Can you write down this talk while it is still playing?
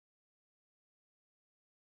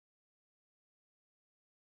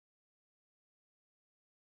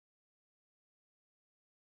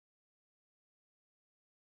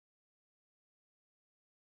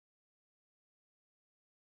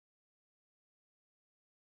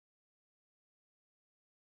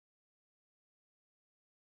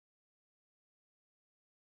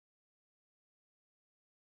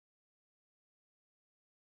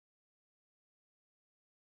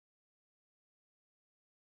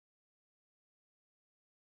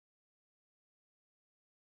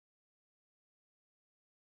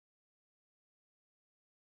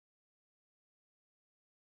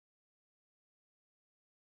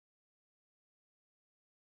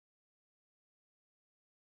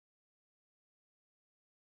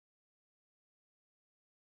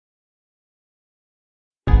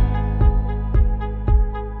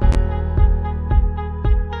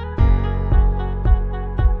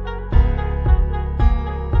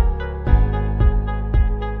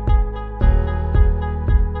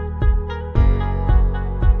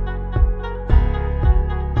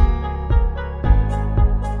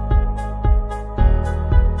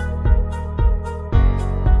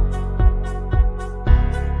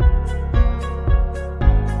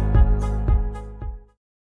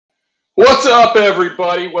What's up,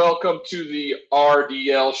 everybody? Welcome to the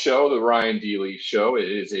RDL show, the Ryan Dealey show.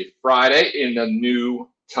 It is a Friday in the new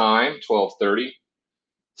time, 12:30.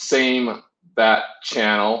 Same bat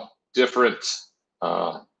channel, different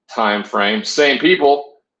time frame, same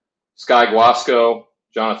people. Sky Guasco,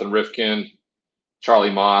 Jonathan Rifkin, Charlie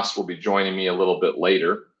Moss will be joining me a little bit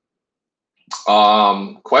later.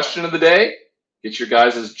 Question of the day, get your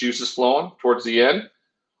guys' juices flowing towards the end.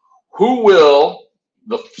 Who will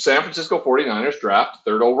the San Francisco 49ers draft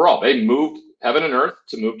third overall? They moved heaven and earth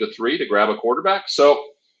to move to 3 to grab a quarterback. So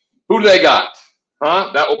who do they got?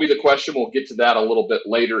 That will be the question. We'll get to that a little bit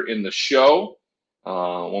later in the show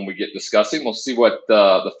when we get discussing. We'll see what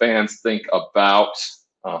the fans think about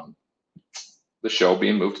the show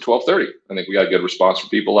being moved to 12:30. I think we got a good response from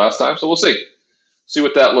people last time, so we'll see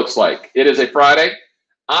what that looks like. It is a Friday.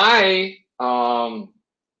 I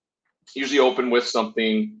usually open with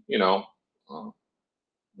something,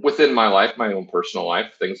 within my life, my own personal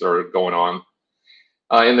life, things that are going on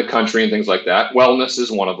in the country and things like that. Wellness is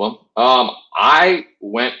one of them. I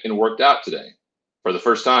went and worked out today for the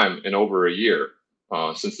first time in over a year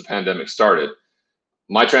since the pandemic started.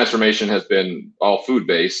 My transformation has been all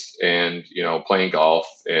food-based and, playing golf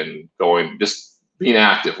and just being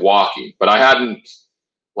active, walking. But I hadn't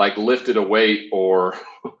lifted a weight or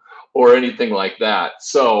anything like that.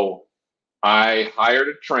 So I hired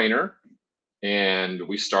a trainer and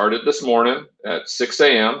we started this morning at 6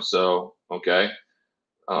 a.m. So, okay.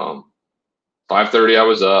 5:30 I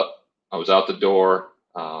was up. I was out the door.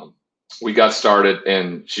 We got started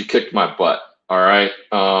and she kicked my butt. All right.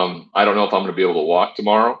 I don't know if I'm going to be able to walk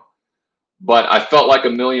tomorrow, but I felt like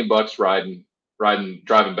 $1 million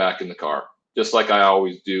driving back in the car, just like I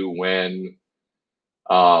always do when,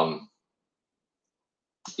 when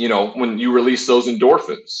you release those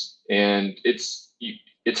endorphins. And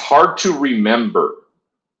it's hard to remember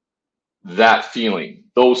that feeling,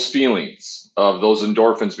 those feelings of those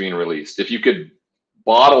endorphins being released. If you could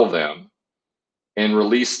bottle them and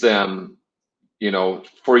release them,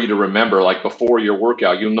 for you to remember, like before your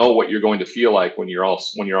workout, you'll know what you're going to feel like when you're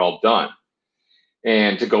all done,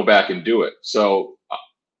 and to go back and do it. So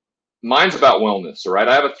mine's about wellness. All right.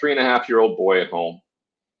 I have a 3.5-year-old boy at home.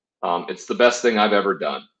 It's the best thing I've ever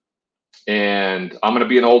done. And I'm going to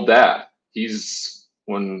be an old dad.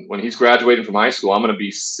 When he's graduating from high school, I'm going to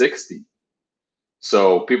be 60.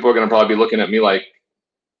 So people are going to probably be looking at me like,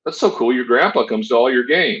 that's so cool. Your grandpa comes to all your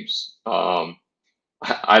games.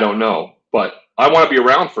 I don't know, but I want to be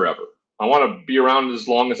around forever. I want to be around as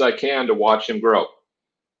long as I can to watch him grow.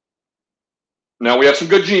 Now we have some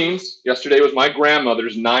good genes. Yesterday was my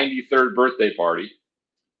grandmother's 93rd birthday party,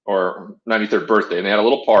 or 93rd birthday, and they had a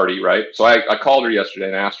little party, right? So I called her yesterday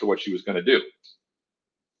and asked her what she was going to do.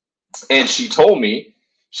 And she told me,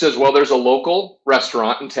 she says, well, there's a local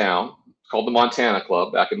restaurant in town called the Montana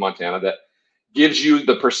Club back in Montana that gives you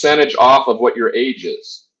the percentage off of what your age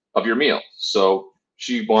is of your meal. So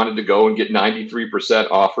she wanted to go and get 93%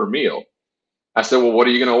 off her meal. I said, well, what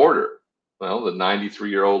are you going to order? Well, the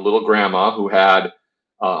 93-year-old little grandma who had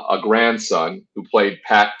a grandson who played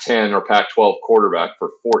Pac-10 or Pac-12 quarterback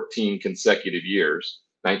for 14 consecutive years,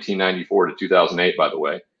 1994 to 2008, by the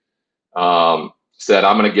way, said,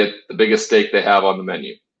 I'm going to get the biggest steak they have on the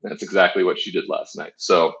menu. That's exactly what she did last night.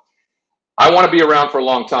 So I want to be around for a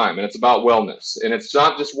long time, and it's about wellness. And it's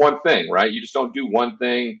not just one thing, right? You just don't do one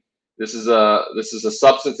thing. This is a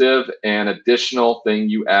substantive and additional thing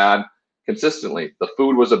you add consistently. The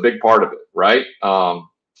food was a big part of it, right?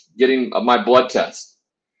 Getting my blood test,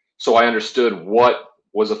 so I understood what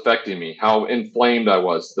was affecting me, how inflamed I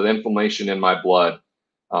was, the inflammation in my blood,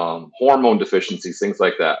 hormone deficiencies, things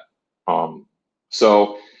like that.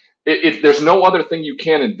 So there's no other thing you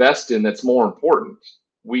can invest in that's more important.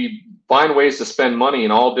 We find ways to spend money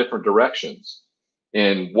in all different directions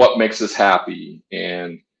and what makes us happy.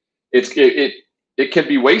 And it can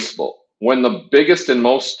be wasteful when the biggest and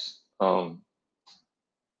most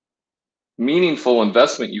meaningful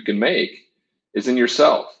investment you can make is in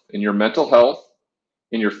yourself, in your mental health,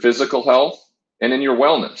 in your physical health, and in your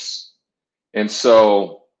wellness. And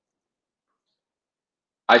so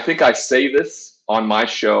I think I say this on my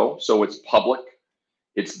show, so it's public,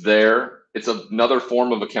 it's there. It's another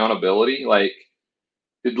form of accountability. Like,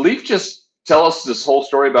 did Leaf just tell us this whole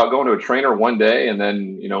story about going to a trainer one day and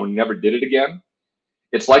then, never did it again?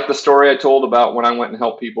 It's like the story I told about when I went and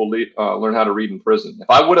helped people learn how to read in prison. If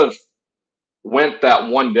I would have went that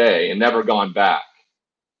one day and never gone back,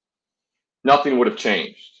 nothing would have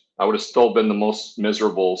changed. I would have still been the most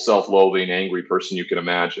miserable, self-loathing, angry person you can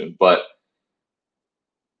imagine. But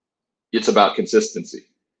it's about consistency.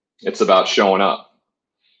 It's about showing up.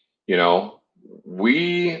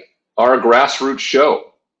 We are a grassroots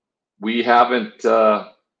show. We haven't,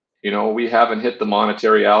 we haven't hit the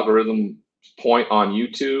monetary algorithm point on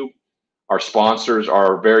YouTube. Our sponsors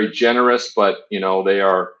are very generous, but they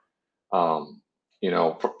are,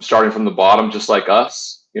 starting from the bottom, just like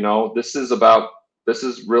us. This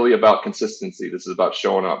is really about consistency. This is about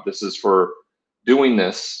showing up. This is for doing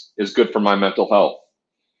this is good for my mental health.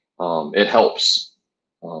 It helps.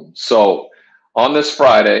 So on this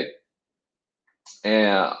Friday,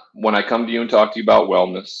 and when I come to you and talk to you about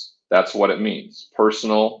wellness, that's what it means.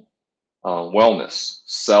 Personal wellness,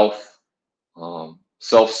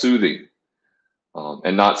 self-soothing,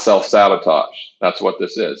 and not self-sabotage. That's what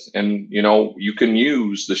this is. And, you can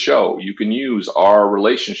use the show. You can use our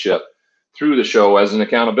relationship through the show as an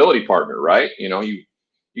accountability partner, right?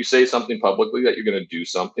 You say something publicly that you're going to do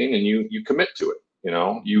something, and you commit to it.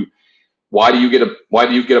 Why do you get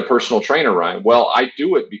a personal trainer, Ryan? Well, I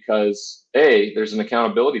do it because there's an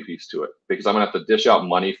accountability piece to it, because I'm gonna have to dish out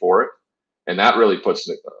money for it, and that really puts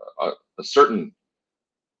a certain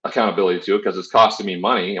accountability to it, because it's costing me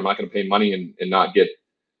money. I'm not going to pay money and not get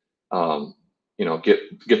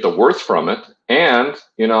get the worth from it. And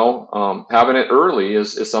having it early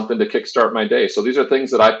is something to kickstart my day. So these are things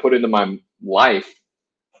that I put into my life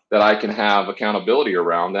that I can have accountability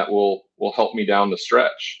around, that will help me down the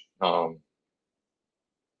stretch.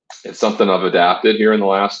 It's something I've adapted here in the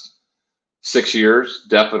last 6 years,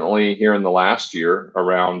 definitely here in the last year,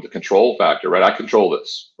 around the control factor, right? I control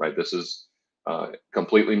this, right? This is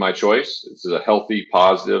completely my choice. This is a healthy,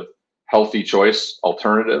 positive, healthy choice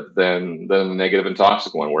alternative than the negative and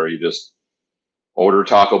toxic one, where you just order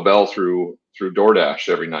Taco Bell through DoorDash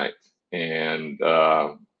every night, and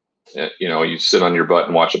you sit on your butt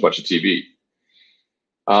and watch a bunch of TV.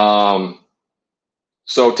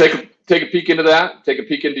 So take a peek into that. Take a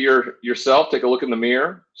peek into yourself. Take a look in the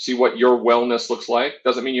mirror. See what your wellness looks like.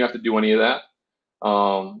 Doesn't mean you have to do any of that.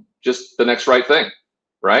 Just the next right thing,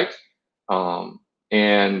 right?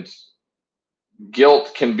 And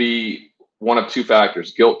guilt can be one of two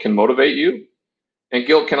factors. Guilt can motivate you, and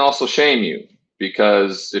guilt can also shame you,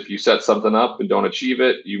 because if you set something up and don't achieve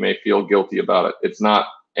it, you may feel guilty about it. It's not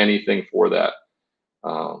anything for that.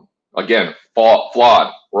 Again,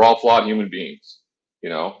 flawed. We're all flawed human beings.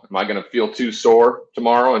 Am I going to feel too sore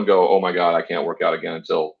tomorrow and go, oh my God, I can't work out again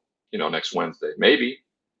until, next Wednesday? Maybe.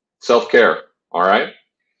 Self-care. All right.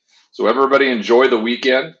 So everybody enjoy the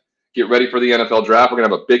weekend. Get ready for the NFL draft. We're going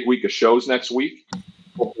to have a big week of shows next week.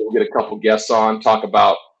 Hopefully we'll get a couple guests on, talk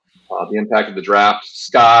about the impact of the draft.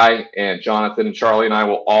 Sky and Jonathan and Charlie and I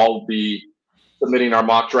will all be submitting our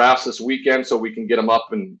mock drafts this weekend, so we can get them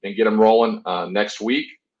up and get them rolling next week.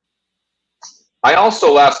 I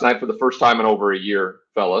also, last night, for the first time in over a year,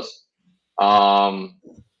 fellas,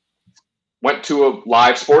 went to a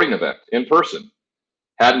live sporting event in person.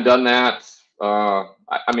 Hadn't done that.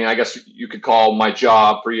 I guess you could call my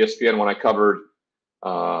job for ESPN, when I covered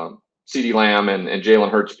CeeDee Lamb and Jalen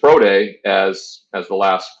Hurts Pro Day, as the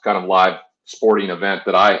last kind of live sporting event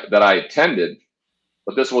that I attended.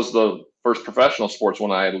 But this was the first professional sports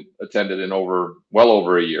one I had attended in well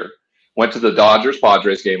over a year. Went to the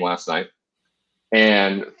Dodgers-Padres game last night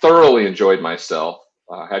and thoroughly enjoyed myself.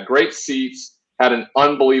 Had great seats, had an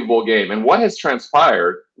unbelievable game. And what has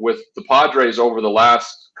transpired with the Padres over the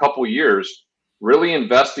last couple years, really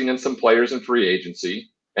investing in some players in free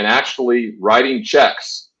agency and actually writing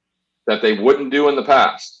checks that they wouldn't do in the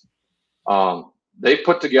past. They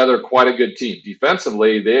put together quite a good team.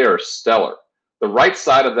 Defensively, they are stellar. The right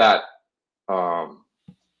side of that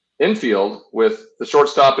infield, with the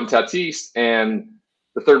shortstop in Tatis and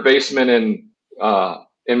the third baseman in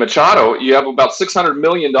Machado, you have about $600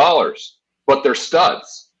 million, but they're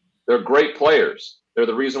studs. They're great players. They're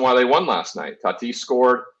the reason why they won last night. Tatis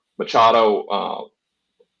scored. Machado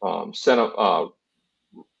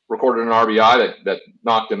recorded an RBI that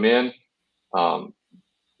knocked him in. The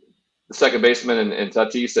second baseman and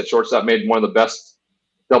Tatis at shortstop made one of the best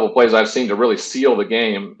double plays I've seen to really seal the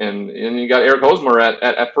game. And you got Eric Hosmer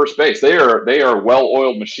at first base. They are a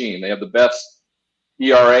well-oiled machine. They have the best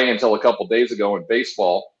ERA until a couple days ago in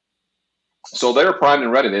baseball. So they're primed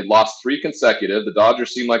and ready. They'd lost 3 consecutive. The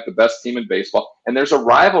Dodgers seem like the best team in baseball. And there's a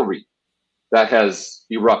rivalry that has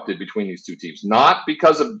erupted between these two teams, not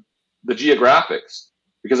because of the geographics,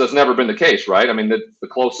 because that's never been the case, right? I mean, the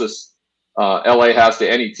closest LA has to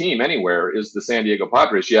any team anywhere is the San Diego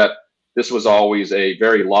Padres, yet this was always a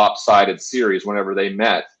very lopsided series whenever they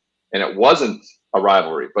met, and it wasn't a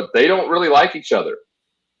rivalry. But they don't really like each other,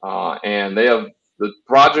 and the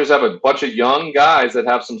Padres have a bunch of young guys that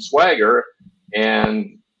have some swagger,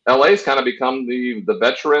 and LA's kind of become the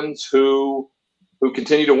veterans who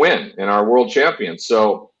continue to win and are world champions.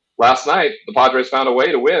 So last night the Padres found a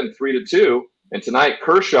way to win 3-2, and tonight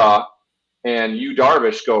Kershaw and Yu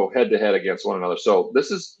Darvish go head to head against one another. So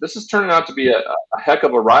this is turning out to be a heck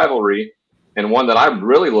of a rivalry, and one that I'm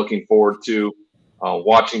really looking forward to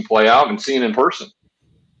watching play out and seeing in person.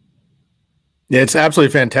 Yeah, it's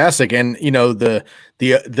absolutely fantastic. And, you know, the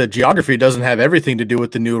geography doesn't have everything to do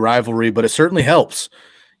with the new rivalry, but it certainly helps.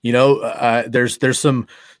 You know, there's some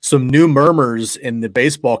new murmurs in the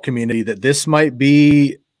baseball community that this might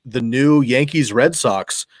be the new Yankees-Red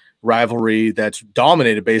Sox rivalry that's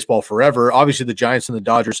dominated baseball forever. Obviously, the Giants and the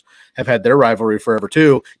Dodgers have had their rivalry forever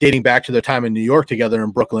too, dating back to their time in New York together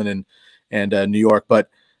in Brooklyn and New York. But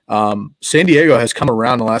San Diego has come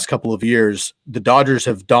around the last couple of years. The Dodgers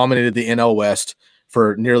have dominated the NL West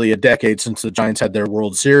for nearly a decade since the Giants had their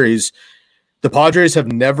World Series. The Padres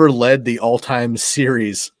have never led the all-time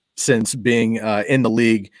series since being in the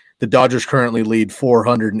league. The Dodgers currently lead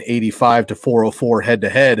 485 to 404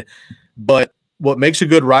 head-to-head. But what makes a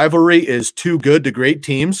good rivalry is two good to great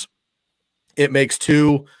teams. It makes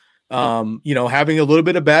two, having a little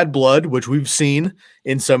bit of bad blood, which we've seen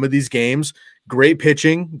in some of these games. Great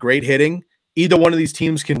pitching, great hitting. Either one of these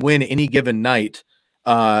teams can win any given night,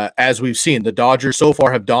 as we've seen. The Dodgers so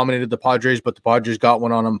far have dominated the Padres, but the Padres got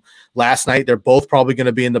one on them last night. They're both probably going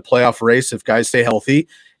to be in the playoff race if guys stay healthy,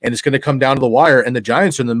 and it's going to come down to the wire, and the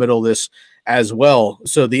Giants are in the middle of this as well.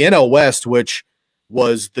 So the NL West, which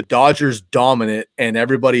was the Dodgers dominant and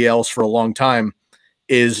everybody else for a long time,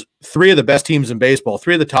 is three of the best teams in baseball.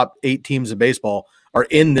 Three of the top 8 teams in baseball are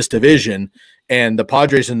in this division, and the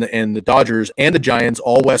Padres and the Dodgers and the Giants,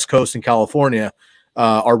 all West Coast and California,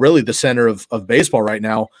 are really the center of baseball right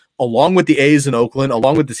now, along with the A's in Oakland,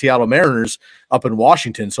 along with the Seattle Mariners up in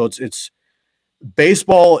Washington. So it's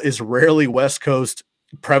baseball is rarely West Coast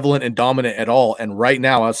prevalent and dominant at all. And right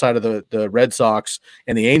now, outside of the Red Sox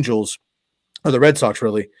and the Angels, or the Red Sox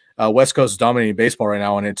really, West Coast is dominating baseball right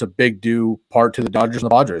now, and it's a big due part to the Dodgers and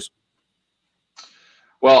the Padres.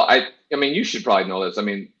 Well, I mean, you should probably know this. I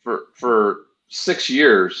mean, for 6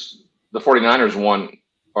 years, the 49ers won,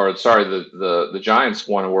 or sorry, the Giants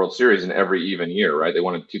won a World Series in every even year, right? They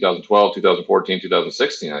won in 2012, 2014,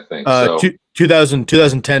 2016, I think.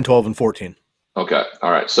 2010, 12, and 14. Okay.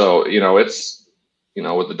 All right. So, it's,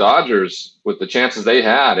 with the Dodgers, with the chances they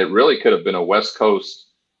had, it really could have been a West Coast,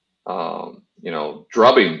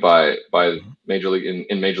 drubbing by Major League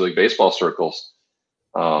in Major League Baseball circles.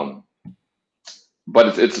 But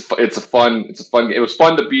it's a fun game. It was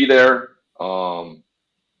fun to be there.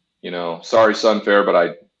 Sorry,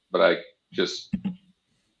 Sunfair, but I just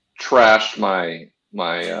trashed my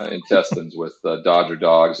intestines with Dodger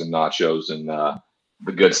dogs and nachos and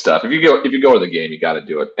the good stuff. If you go to the game, you got to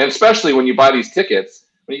do it. And especially when you buy these tickets,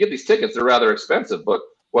 when you get these tickets, they're rather expensive, but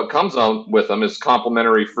what comes on with them is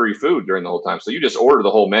complimentary free food during the whole time. So you just order the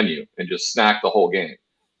whole menu and just snack the whole game.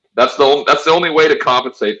 That's the only way to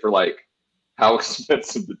compensate for like how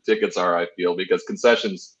expensive the tickets are, I feel, because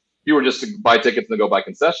concessions, if you were just to buy tickets and go buy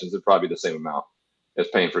concessions, it'd probably be the same amount as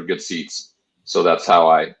paying for good seats. So that's how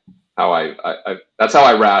I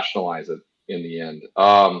rationalize it in the end.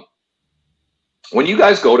 When you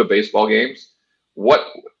guys go to baseball games, what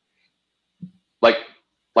like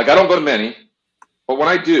I don't go to many, but when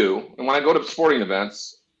I do, and when I go to sporting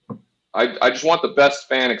events, I just want the best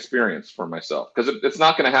fan experience for myself, because it's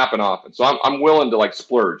not going to happen often. So I'm willing to like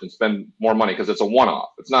splurge and spend more money because it's a one-off.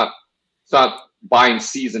 It's not buying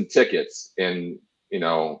season tickets and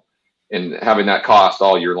and having that cost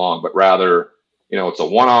all year long, but rather it's a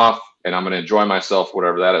one-off and I'm going to enjoy myself,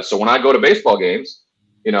 whatever that is. So when I go to baseball games,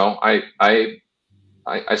 I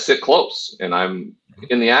sit close and I'm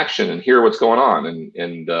in the action and hear what's going on.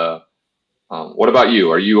 What about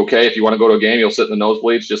you? Are you okay if you want to go to a game, you'll sit in the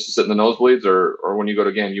nosebleeds just to sit in the nosebleeds, or when you go to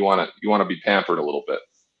a game, you want to be pampered a little bit?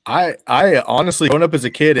 I honestly, growing up as a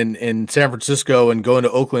kid in San Francisco and going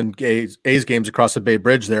to Oakland A's games across the Bay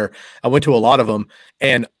Bridge there, I went to a lot of them,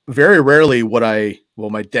 and very rarely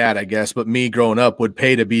my dad, I guess, but me growing up would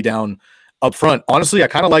pay to be down up front. Honestly, I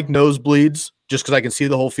kind of like nosebleeds just because I can see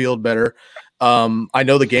the whole field better. I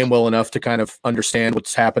know the game well enough to kind of understand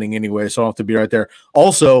what's happening anyway, so I don't have to be right there.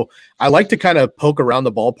 Also, I like to kind of poke around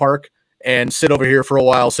the ballpark and sit over here for a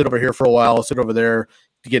while, sit over here for a while, sit over there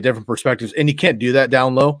to get different perspectives. And you can't do that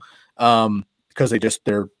down low because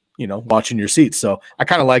they're watching your seats. So I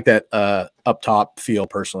kind of like that up top feel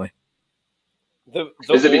personally.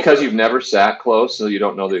 Is it because you've never sat close, so you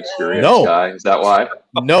don't know the experience, guy? Is that why?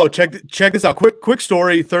 No, check this out. Quick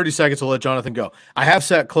story, 30 seconds. I'll let Jonathan go. I have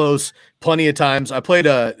sat close plenty of times. I played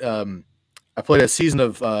a season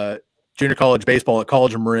of junior college baseball at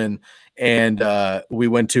College of Marin, and we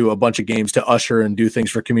went to a bunch of games to usher and do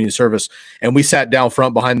things for community service. And we sat down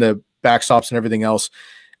front behind the backstops and everything else.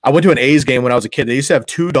 I went to an A's game when I was a kid. They used to have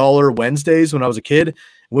 $2 Wednesdays when I was a kid. I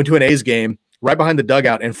went to an A's game right behind the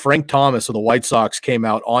dugout, and Frank Thomas of the White Sox came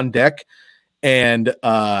out on deck, and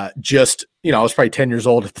just, I was probably 10 years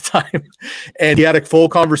old at the time, and he had a full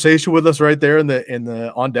conversation with us right there in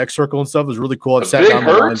the on deck circle and stuff. It was really cool. I sat down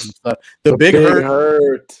the lines and stuff. The big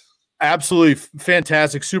hurt. Absolutely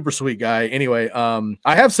fantastic, super sweet guy. Anyway,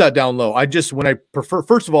 I have sat down low. I prefer,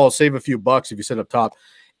 first of all, save a few bucks if you sit up top.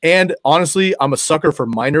 And honestly, I'm a sucker for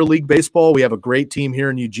minor league baseball. We have a great team here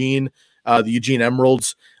in Eugene, the Eugene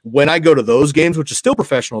Emeralds. When I go to those games, which is still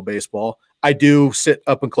professional baseball, I do sit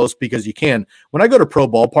up and close because you can. When I go to pro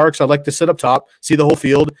ballparks, I like to sit up top, see the whole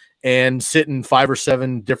field, and sit in 5 or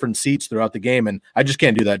 7 different seats throughout the game. And I just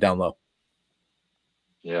can't do that down low.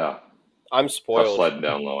 Yeah. I'm spoiled. I'm sliding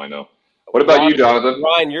down low, I know. What about you, Jonathan?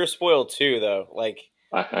 Ryan, you're spoiled too, though. Like,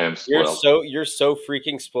 I am spoiled. You're so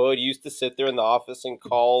freaking spoiled. You used to sit there in the office and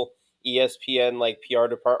call ESPN like PR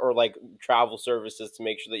department or like travel services to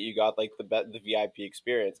make sure that you got like the VIP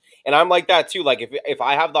experience. And I'm like that too. Like if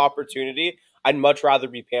I have the opportunity, I'd much rather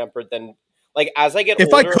be pampered than like as I get older.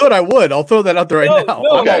 If I could, I would. I'll throw that out there right now. I'm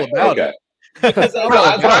all about it. Because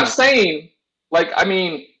but I'm saying, like, I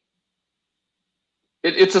mean,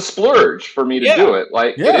 it's a splurge for me to do it.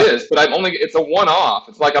 Like it is, but it's a one-off.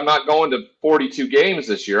 It's like I'm not going to 42 games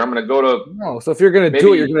this year. I'm going to go to no. So if you're going to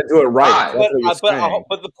do it, you're going to do it right.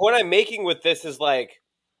 But the point I'm making with this is like,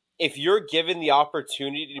 if you're given the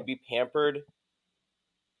opportunity to be pampered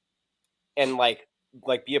and like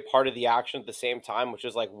be a part of the action at the same time, which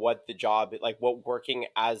is like what the job, like what working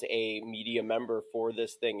as a media member for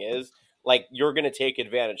this thing is, like you're going to take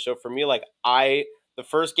advantage. So for me, like the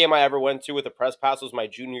first game I ever went to with a press pass was my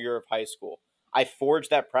junior year of high school. I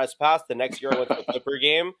forged that press pass. The next year I went to a Clipper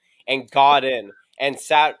game and got in and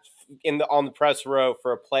sat on the press row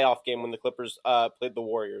for a playoff game when the Clippers played the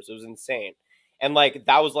Warriors. It was insane. And like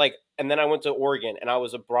that was like, and then I went to Oregon and I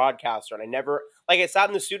was a broadcaster and I sat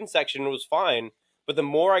in the student section and it was fine. But the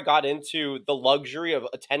more I got into the luxury of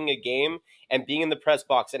attending a game and being in the press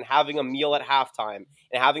box and having a meal at halftime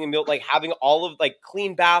and having a meal, like having all of like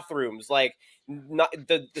clean bathrooms, like not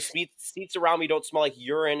the seats around me don't smell like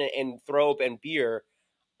urine and throw up and beer.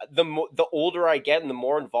 The older I get and the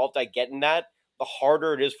more involved I get in that, the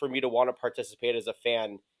harder it is for me to want to participate as a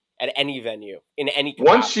fan at any venue in any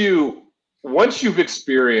capacity. Once you've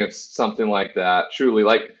experienced something like that, truly,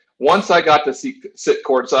 like once I got to sit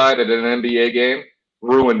courtside at an NBA game,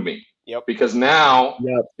 ruined me. Yep. Because now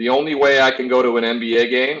the only way I can go to an NBA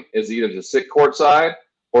game is either to sit courtside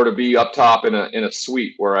or to be up top in a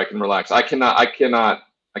suite where I can relax. I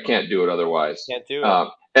can't do it otherwise. Can't do it.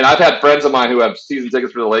 And I've had friends of mine who have season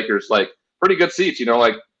tickets for the Lakers, like pretty good seats,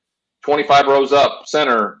 like 25 rows up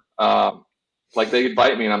center. Like they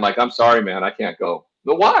invite me and I'm like, I'm sorry, man, I can't go.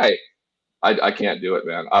 But why? I can't do it,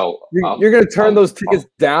 man. You're going to turn those tickets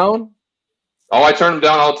down? Oh, I turn them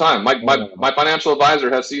down all the time. My financial advisor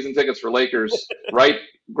has season tickets for Lakers, right?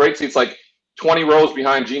 Great seats, like 20 rows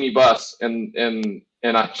behind Jeannie Buss, and he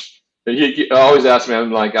always asks me,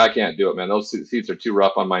 I'm like, I can't do it, man. Those seats are too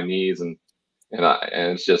rough on my knees, and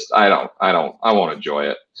it's just I won't enjoy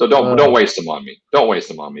it. So don't waste them on me. Don't waste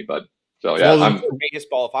them on me, bud. So yeah, I'm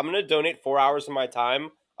baseball. If I'm going to donate 4 hours of my time,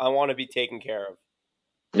 I want to be taken care of.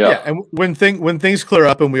 Yeah, and when things clear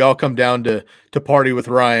up and we all come down to party with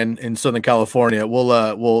Ryan in Southern California,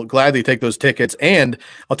 we'll gladly take those tickets. And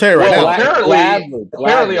I'll tell you right now,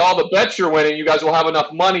 apparently all the bets you're winning, you guys will have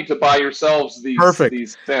enough money to buy yourselves these perfect.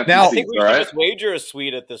 These fancy now, seats, I think we should just wager a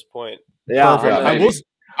suite at this point. Yeah, perfect.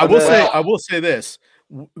 I will say this.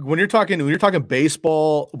 When you're talking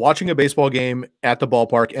baseball, watching a baseball game at the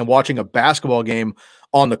ballpark and watching a basketball game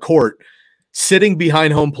on the court, sitting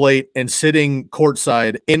behind home plate and sitting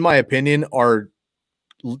courtside, in my opinion, are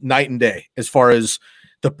night and day as far as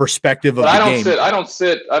the perspective of the game. I don't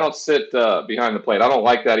sit behind the plate. I don't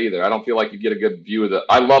like that either. I don't feel like you get a good view of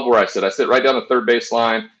I love where I sit. I sit right down the third base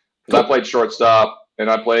line because I played shortstop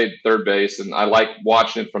and I played third base, and I like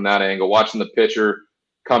watching it from that angle, watching the pitcher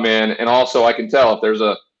come in, and also I can tell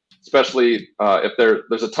if especially if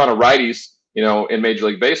there's a ton of righties. In Major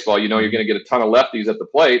League Baseball, you're going to get a ton of lefties at the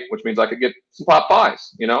plate, which means I could get some pop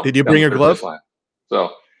buys. Did you bring your glove?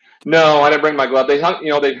 So, no, I didn't bring my glove. They hung.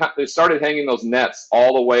 They started hanging those nets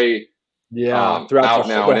all the way. Yeah, throughout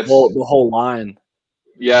the whole line.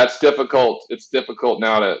 Yeah, it's difficult. It's difficult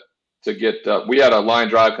now to get. We had a line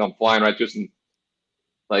drive come flying right to us, and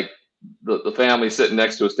like the family sitting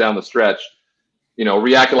next to us down the stretch.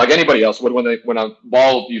 reacted like anybody else would when a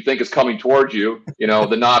ball you think is coming towards you. The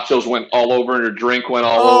nachos went all over and your drink went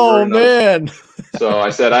all over. Oh man! So I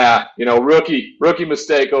said, rookie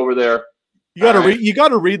mistake over there. You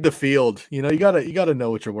gotta read the field. You gotta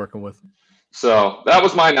know what you're working with. So that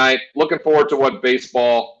was my night. Looking forward to what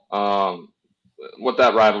baseball, what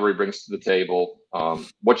that rivalry brings to the table.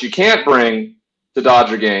 What you can't bring to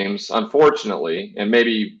Dodger games, unfortunately, and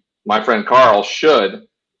maybe my friend Carl should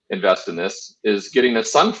invest in this, is getting a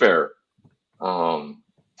Sunfair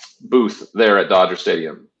booth there at Dodger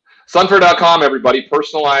Stadium. Sunfair.com, everybody.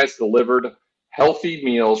 Personalized, delivered, healthy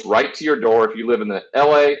meals right to your door. If you live in the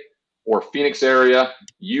LA or Phoenix area,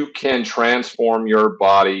 you can transform your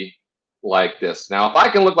body like this. Now, if I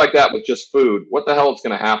can look like that with just food, what the hell is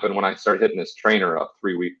going to happen when I start hitting this trainer up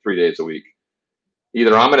 3 days a week?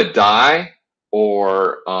 Either I'm going to die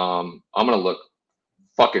or I'm going to look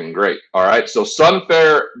fucking great. All right. So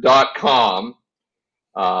sunfair.com,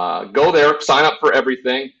 go there, sign up for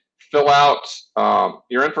everything, fill out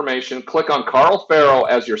your information, click on Carl Farrow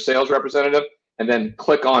as your sales representative, and then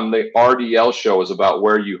click on the RDL show is about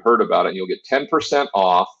where you heard about it. And you'll get 10%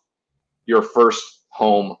 off your first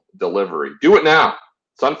home delivery. Do it now.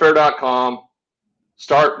 Sunfair.com.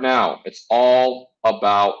 Start now. It's all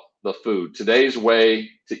about the food. Today's way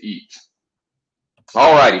to eat.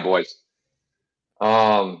 All righty, boys.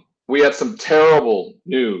 We had some terrible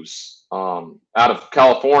news out of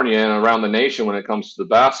California and around the nation when it comes to the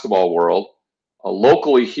basketball world.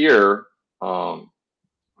 Locally here,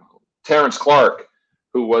 Terrence Clarke,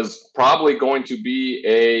 who was probably going to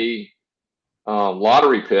be a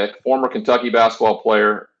lottery pick, former Kentucky basketball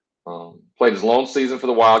player, played his lone season for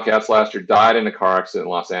the Wildcats last year, died in a car accident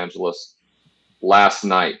in Los Angeles last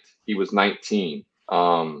night. He was 19.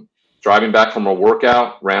 Driving back from a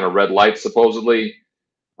workout, ran a red light supposedly,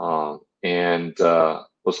 and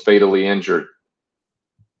was fatally injured.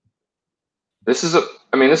 This is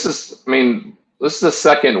the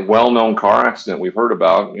second well-known car accident we've heard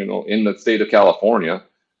about, in the state of California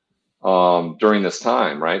during this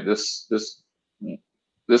time, right? This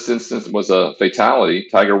instance was a fatality.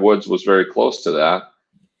 Tiger Woods was very close to that.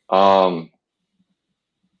 How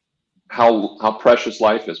precious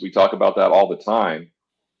life is. We talk about that all the time,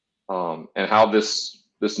 and how this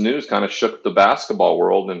news kind of shook the basketball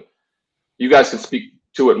world. And you guys can speak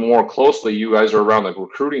to it more closely. You guys are around the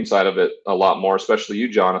recruiting side of it a lot more, especially you,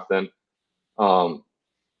 Jonathan.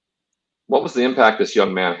 What was the impact this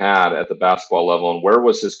young man had at the basketball level, and where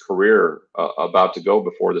was his career about to go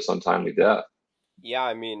before this untimely death? Yeah,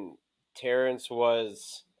 I mean, Terrence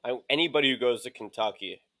was anybody who goes to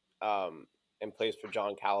Kentucky and plays for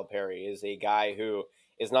John Calipari is a guy who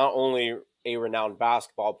is not only a renowned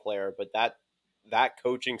basketball player, but that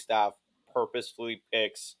coaching staff purposefully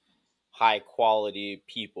picks high quality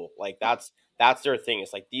people. Like that's their thing.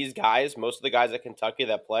 It's like these guys, most of the guys at Kentucky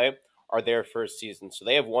that play are their first season. So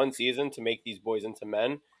they have one season to make these boys into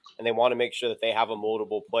men, and they want to make sure that they have a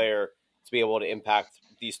moldable player to be able to impact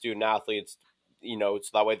these student athletes, so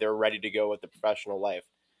that way they're ready to go with the professional life.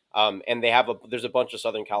 And there's a bunch of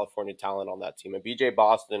Southern California talent on that team. And BJ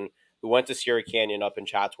Boston, who went to Sierra Canyon up in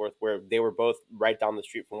Chatsworth, where they were both right down the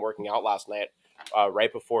street from working out last night,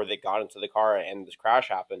 right before they got into the car and this crash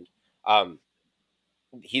happened.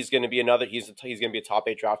 He's going to be he's going to be a top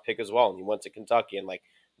 8 draft pick as well. And he went to Kentucky, and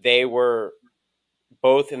they were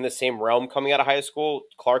both in the same realm coming out of high school.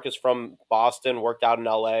 Clarke is from Boston, worked out in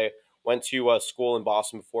LA, went to school in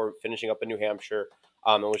Boston before finishing up in New Hampshire,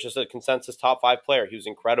 and was just a consensus top 5 player. He was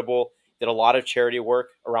incredible, did a lot of charity work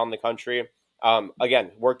around the country. Again,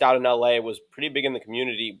 worked out in LA, was pretty big in the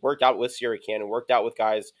community, worked out with Sierra Canyon, worked out with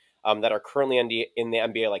guys that are currently in the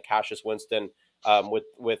NBA, like Cassius Winston,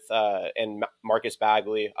 and Marcus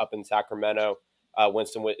Bagley up in Sacramento.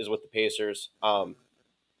 Winston is with the Pacers, and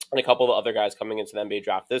a couple of other guys coming into the NBA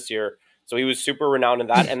draft this year. So he was super renowned in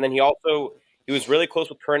that. And then he was really close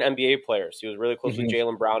with current NBA players. He was really close with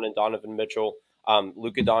Jaylen Brown and Donovan Mitchell.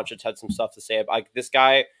 Luka Doncic had some stuff to say. This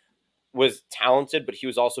guy was talented, but he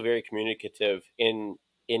was also very communicative in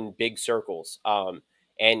big circles.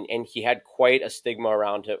 And he had quite a stigma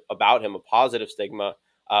about him, a positive stigma.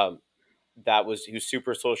 He was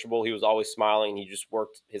super sociable. He was always smiling. He just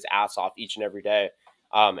worked his ass off each and every day.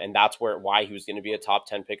 And that's why he was going to be a top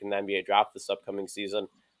 10 pick in the NBA draft this upcoming season.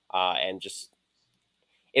 And just,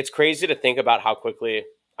 it's crazy to think about how quickly,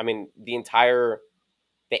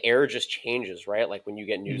 the air just changes, right? Like when you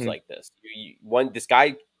get news like this, this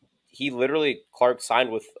guy, he literally, Clarke signed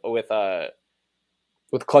with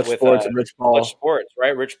Clutch Sports and Rich Paul. Clutch Sports,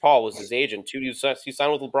 right? Rich Paul was his agent. He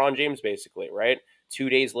signed with LeBron James, basically, right? 2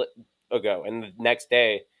 days ago, and the next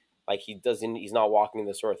day, Like he's not walking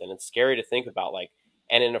this earth, and it's scary to think about. Like,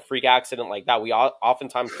 and in a freak accident like that, we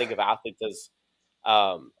oftentimes think of athletes as,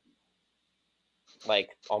 like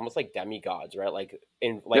almost like demigods, right? Like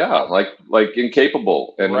like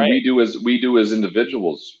incapable, and right. we do as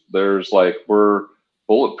individuals. There's like we're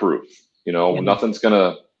bulletproof. You know, nothing's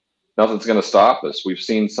gonna stop us. We've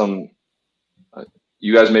seen some.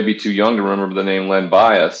 You guys may be too young to remember the name Len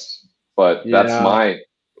Bias, but that's my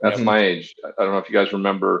age. I don't know if you guys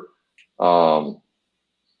remember,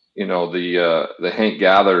 you know, the Hank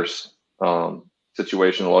Gathers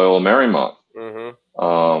situation in Loyola Marymount.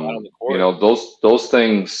 You know, those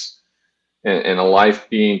things, and a life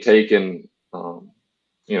being taken,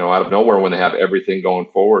 you know, out of nowhere when they have everything going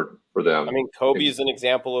forward for them. I mean, Kobe is an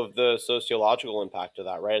example of the sociological impact of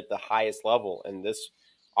that, right, at the highest level, and this.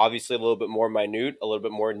 Obviously, a little bit more minute, a little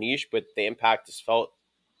bit more niche, but the impact is felt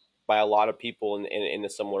by a lot of people in a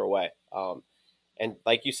similar way. And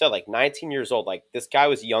like you said, like 19 years old, like this guy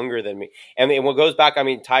was younger than me. And what goes back, I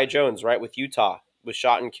mean, Ty Jones, right, with Utah, was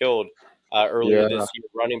shot and killed earlier this year,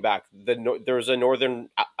 running back. There was a Northern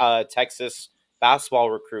Texas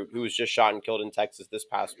basketball recruit who was just shot and killed in Texas this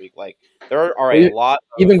past week. Like there are a lot.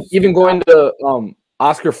 Even going to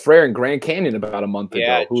Oscar Freire in Grand Canyon about a month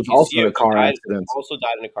ago, who was also in a car accident. Also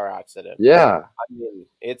died in a car accident. Yeah, I mean,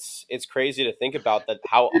 it's crazy to think about that.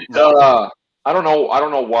 How I don't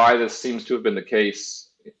know why this seems to have been the case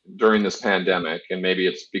during this pandemic, and maybe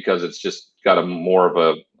it's because it's just got more of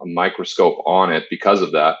a microscope on it because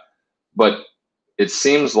of that. But it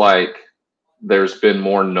seems like there's been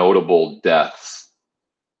more notable deaths,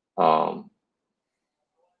 or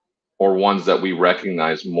ones that we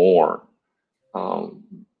recognize more.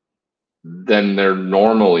 Than there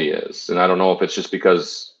normally is. And I don't know if it's just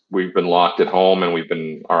because we've been locked at home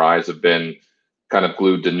and our eyes have been kind of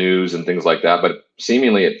glued to news and things like that, but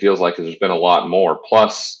seemingly it feels like there's been a lot more.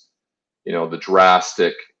 Plus, you know, the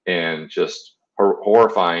drastic and just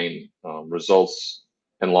horrifying results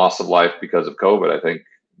and loss of life because of COVID. I think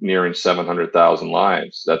nearing 700,000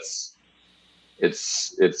 lives.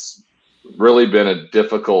 It's really been a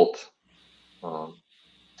difficult,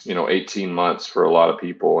 you know, 18 months for a lot of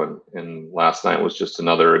people, and last night was just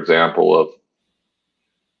another example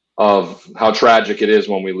of how tragic it is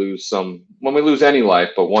when we lose any life,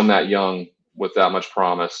 but one that young with that much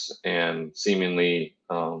promise and seemingly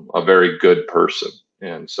a very good person.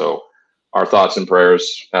 And so our thoughts and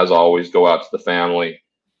prayers, as always, go out to the family.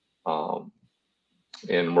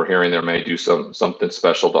 And we're hearing they may do something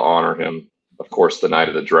special to honor him, of course, the night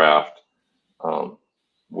of the draft.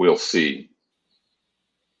 We'll see.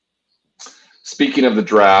 Speaking of the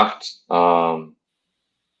draft,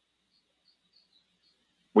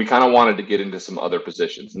 we kind of wanted to get into some other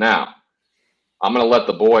positions. Now, I'm going to let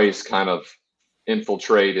the boys kind of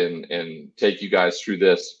infiltrate and take you guys through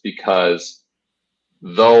this, because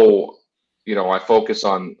though, you know, I focus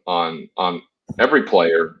on every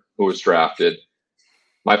player who was drafted,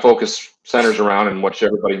 my focus centers around, and what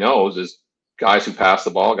everybody knows, is guys who pass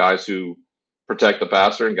the ball, guys who protect the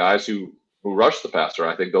passer, and guys who rush the passer.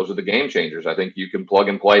 I think those are the game changers. I think you can plug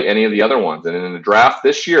and play any of the other ones. And in the draft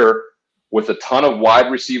this year, with a ton of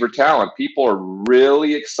wide receiver talent, people are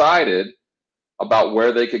really excited about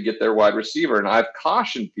where they could get their wide receiver. And I've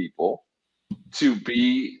cautioned people to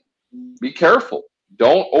be careful.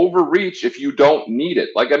 Don't overreach if you don't need it.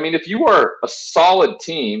 Like, I mean, if you are a solid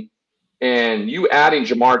team and you adding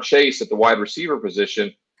Jamar Chase at the wide receiver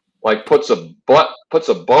position, like puts a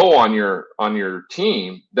bow on your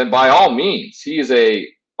team, then by all means, he is a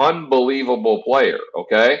unbelievable player.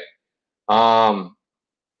 Okay.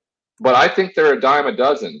 But I think they're a dime a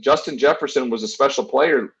dozen. Justin Jefferson was a special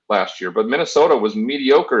player last year, but Minnesota was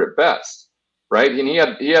mediocre at best, right? And he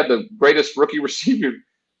had the greatest rookie receiver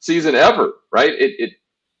season ever, right?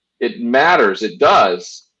 It matters. It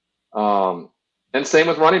does. And same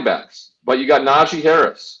with running backs. But you got Najee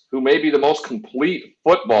Harris, who may be the most complete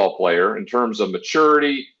football player in terms of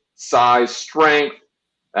maturity, size, strength,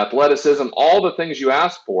 athleticism, all the things you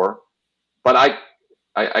ask for. But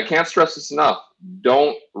I can't stress this enough.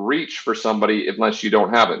 Don't reach for somebody unless you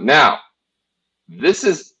don't have it. Now, this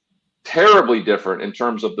is terribly different in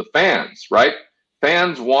terms of the fans, right?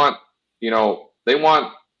 Fans want, they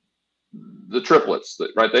want the triplets,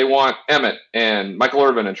 right? They want Emmett and Michael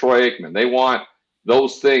Irvin and Troy Aikman. They want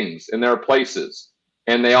those things in their places.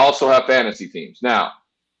 And they also have fantasy teams. Now,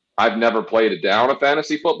 I've never played a down of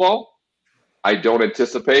fantasy football. I don't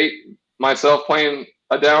anticipate myself playing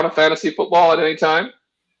a down of fantasy football at any time.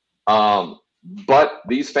 But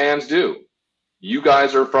these fans do. You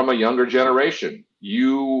guys are from a younger generation.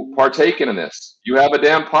 You partake in this. You have a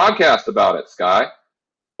damn podcast about it, Sky.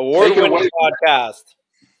 Award-winning podcast.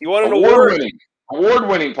 You want an award?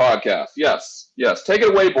 Award-winning podcast. Yes. Take it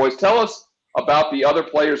away, boys. Tell us about the other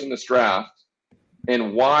players in this draft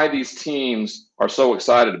and why these teams are so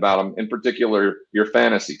excited about them, in particular your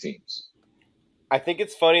fantasy teams. I think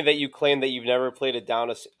it's funny that you claim that you've never played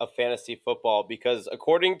a fantasy football, because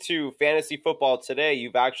according to Fantasy Football Today,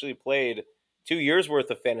 you've actually played 2 years worth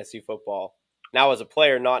of fantasy football. Now as a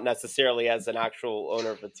player, not necessarily as an actual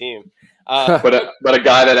owner of a team. But a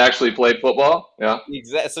guy that actually played football? Yeah.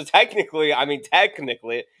 So technically,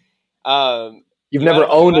 you've never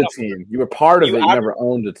owned a team. You were part of it. You never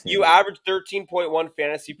owned a team. You averaged 13.1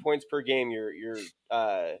 fantasy points per game. Your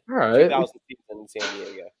all right. 2000 season in San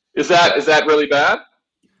Diego. Is that really bad?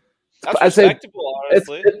 That's respectable,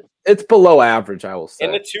 honestly. It's below average, I will say.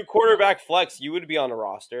 In the 2-quarterback flex, you would be on a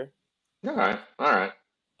roster. All right.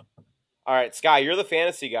 All right, Sky, you're the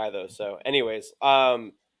fantasy guy, though. So, anyways,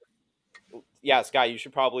 yeah, Sky, you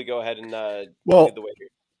should probably go ahead and lead the way here.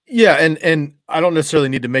 Yeah, and I don't necessarily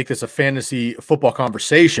need to make this a fantasy football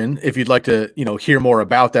conversation. If you'd like to, hear more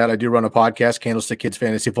about that, I do run a podcast, Candlestick Kids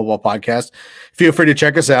Fantasy Football Podcast. Feel free to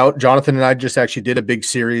check us out. Jonathan and I just actually did a big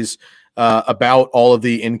series about all of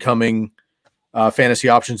the incoming fantasy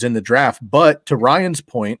options in the draft. But to Ryan's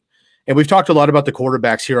point, and we've talked a lot about the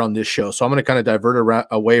quarterbacks here on this show, so I'm going to kind of divert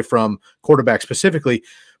away from quarterback specifically.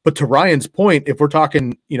 But to Ryan's point, if we're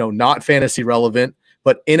talking, not fantasy relevant,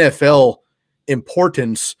 but NFL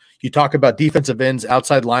importance, you talk about defensive ends,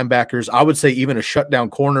 outside linebackers. I would say even a shutdown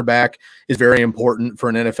cornerback is very important for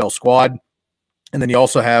an NFL squad. And then you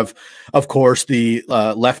also have, of course, the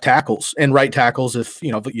left tackles and right tackles if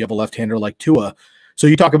you have a left-hander like Tua. So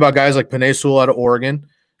you talk about guys like Penei Sewell out of Oregon,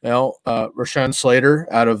 Rashawn Slater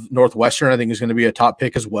out of Northwestern, I think is going to be a top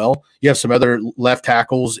pick as well. You have some other left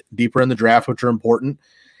tackles deeper in the draft, which are important.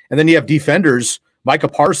 And then you have defenders. Micah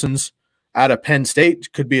Parsons out of Penn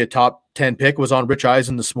State could be a top 10 pick, was on Rich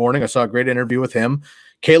Eisen this morning. I saw a great interview with him.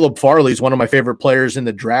 Caleb Farley is one of my favorite players in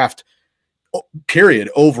the draft, period,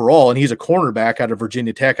 overall, and he's a cornerback out of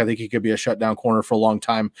Virginia Tech. I think he could be a shutdown corner for a long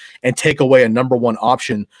time and take away a number one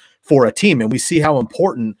option for a team. And we see how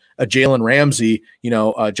important a Jalen Ramsey,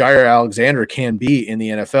 Jair Alexander can be in the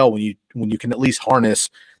NFL when you can at least harness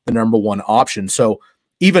the number one option. So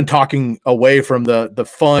even talking away from the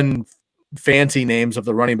fun, fancy names of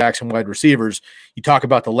the running backs and wide receivers, you talk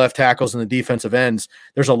about the left tackles and the defensive ends.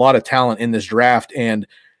 There's a lot of talent in this draft, and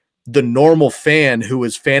the normal fan who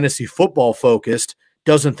is fantasy football focused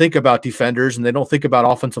doesn't think about defenders and they don't think about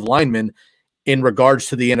offensive linemen in regards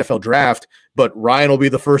to the NFL draft. But Ryan will be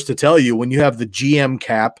the first to tell you, when you have the GM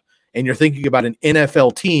cap and you're thinking about an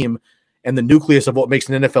NFL team and the nucleus of what makes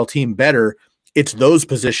an NFL team better, it's those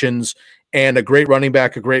positions, and a great running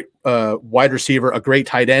back, a great wide receiver, a great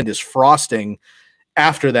tight end is frosting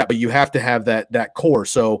after that, but you have to have that core.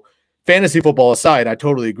 So fantasy football aside, I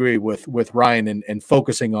totally agree with Ryan and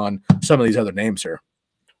focusing on some of these other names here.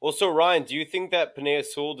 Well, so Ryan, do you think that Penei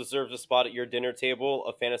Sewell deserves a spot at your dinner table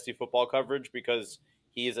of fantasy football coverage because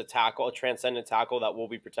he is a transcendent tackle that will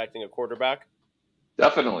be protecting a quarterback?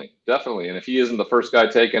 Definitely. And if he isn't the first guy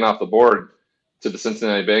taken off the board to the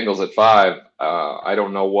Cincinnati Bengals at 5, I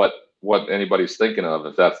don't know what anybody's thinking of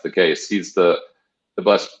if that's the case. He's the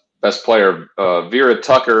best player. Vera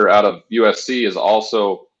Tucker out of USC is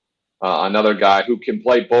also another guy who can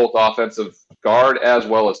play both offensive guard as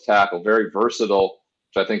well as tackle. Very versatile,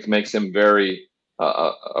 which I think makes him very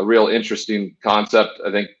a real interesting concept.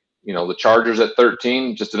 I think, the Chargers at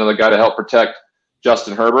 13, just another guy to help protect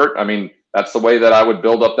Justin Herbert. I mean, that's the way that I would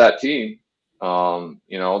build up that team.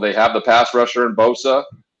 They have the pass rusher in Bosa.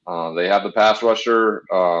 They have the pass rusher.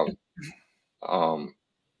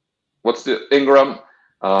 What's the Ingram?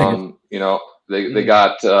 They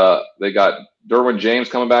got Derwin James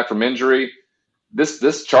coming back from injury.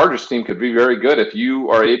 This Chargers team could be very good if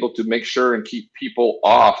you are able to make sure and keep people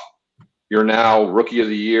off your now rookie of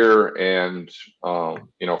the year and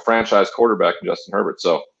franchise quarterback Justin Herbert.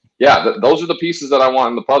 So yeah, those are the pieces that I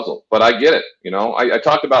want in the puzzle. But I get it. I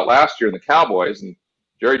talked about last year in the Cowboys, and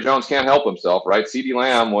Jerry Jones can't help himself, right? CeeDee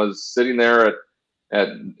Lamb was sitting there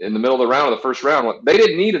in the middle of the round of the first round. They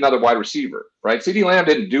didn't need another wide receiver, right? CeeDee Lamb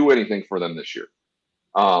didn't do anything for them this year.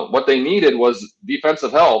 What they needed was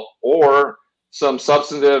defensive help or some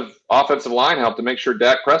substantive offensive line help to make sure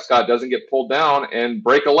Dak Prescott doesn't get pulled down and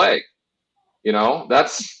break a leg.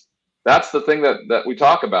 That's the thing that we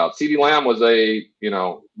talk about. CeeDee Lamb was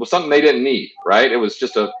was something they didn't need, right? It was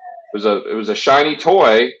just it was a shiny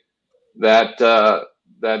toy that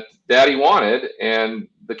Daddy wanted, and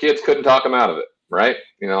the kids couldn't talk him out of it, right?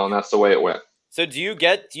 And that's the way it went. So do you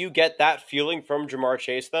get that feeling from Jamar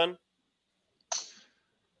Chase then?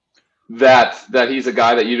 That he's a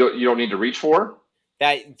guy that you don't need to reach for?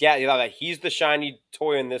 that he's the shiny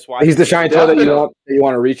toy in this wide. He's the shiny toy that you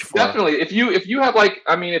want to reach for. Definitely. If you have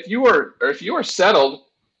if you are settled,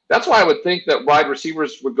 that's why I would think that wide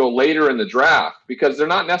receivers would go later in the draft, because they're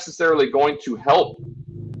not necessarily going to help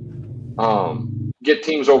get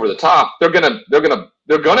teams over the top. They're gonna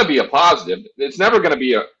be a positive. It's never gonna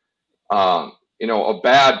be a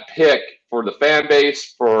bad pick for the fan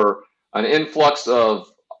base, for an influx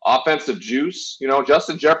of offensive juice.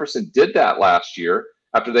 Justin Jefferson did that last year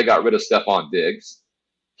after they got rid of Stephon Diggs.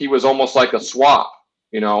 He was almost like a swap,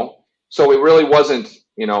 So it really wasn't,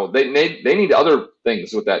 they need other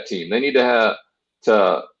things with that team. They need to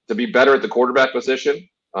be better at the quarterback position.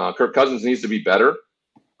 Kirk Cousins needs to be better.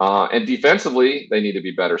 And defensively, they need to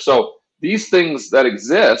be better. So these things that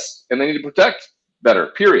exist, and they need to protect better,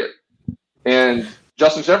 period. And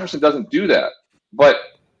Justin Jefferson doesn't do that. But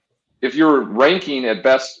if you're ranking at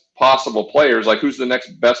best possible players, like who's the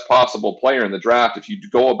next best possible player in the draft, if you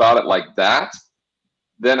go about it like that,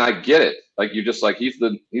 then I get it. Like you're just like, he's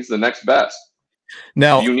the next best.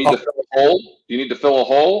 Now, do you need to fill a hole? Do you need to fill a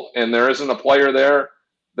hole, and there isn't a player there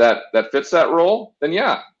that fits that role? Then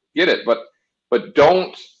yeah, get it. But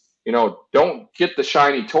don't get the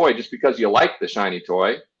shiny toy just because you like the shiny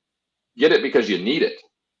toy. Get it because you need it.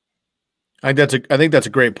 I think that's a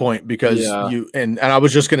great point, because you and I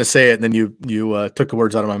was just going to say it, and then you took the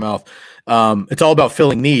words out of my mouth. It's all about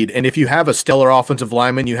filling need, and if you have a stellar offensive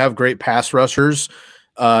lineman, you have great pass rushers,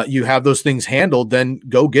 you have those things handled, then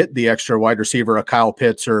go get the extra wide receiver, a Kyle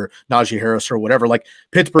Pitts or Najee Harris or whatever. Like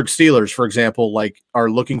Pittsburgh Steelers, for example, are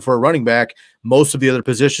looking for a running back. Most of the other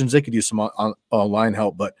positions, they could use some line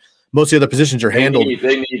help, but most of the other positions are handled.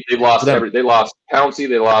 They lost They lost Pouncey.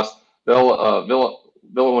 They lost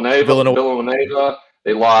Villanueva.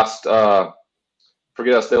 They lost.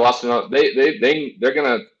 Forget us. They lost. They're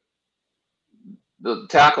gonna. The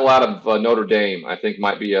tackle out of Notre Dame, I think,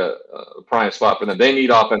 might be a prime spot for them. They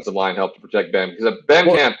need offensive line help to protect Ben, because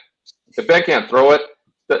if Ben can't throw it,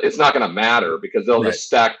 it's not going to matter, because they'll just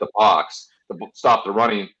stack the box to stop the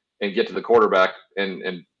running and get to the quarterback,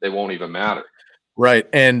 and they won't even matter. Right,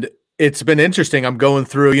 and it's been interesting. I'm going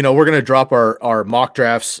through, we're going to drop our mock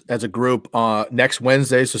drafts as a group next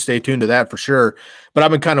Wednesday, so stay tuned to that for sure. But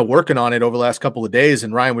I've been kind of working on it over the last couple of days.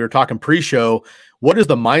 And Ryan, we were talking pre-show. What is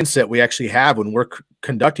the mindset we actually have when we're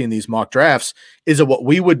conducting these mock drafts? Is it what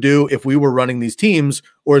we would do if we were running these teams,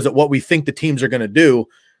 or is it what we think the teams are going to do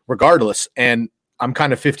regardless? And I'm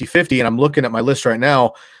kind of 50-50, and I'm looking at my list right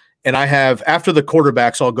now, and I have, after the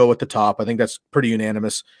quarterbacks, I'll go at the top. I think that's pretty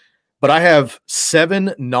unanimous. But I have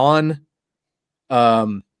 7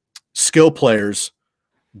 skill players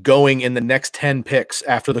going in the next 10 picks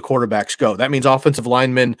after the quarterbacks go. That means offensive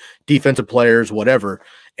linemen, defensive players, whatever.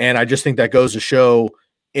 And I just think that goes to show,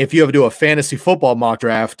 if you have to do a fantasy football mock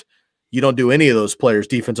draft, you don't do any of those players,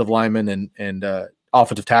 defensive linemen and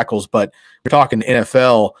offensive tackles. But we're talking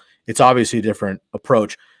NFL, it's obviously a different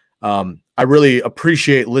approach. I really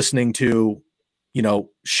appreciate listening to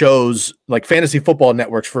shows like Fantasy Football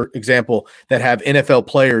Networks, for example, that have NFL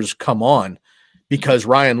players come on, because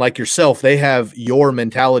Ryan, like yourself, they have your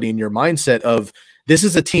mentality and your mindset of, this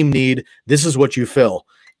is a team need, this is what you fill.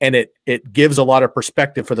 And it gives a lot of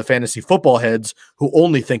perspective for the fantasy football heads who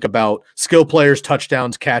only think about skill players,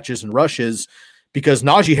 touchdowns, catches, and rushes, because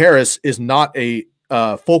Najee Harris is not a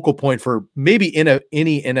focal point for maybe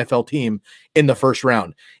any NFL team in the first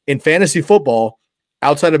round. In fantasy football,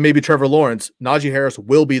 outside of maybe Trevor Lawrence, Najee Harris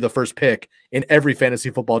will be the first pick in every fantasy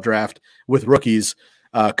football draft with rookies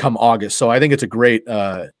come August. So I think it's a great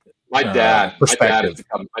my dad perspective.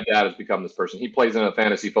 My dad has become this person. He plays in a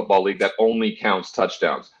fantasy football league that only counts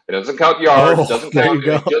touchdowns. It doesn't count yards. It doesn't count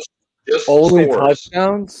just only scores.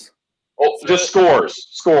 Touchdowns. Oh, just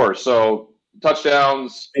scores. So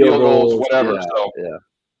touchdowns, field goals, whatever. Yeah.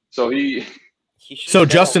 So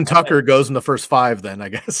Justin Tucker goes in the first 5 then, I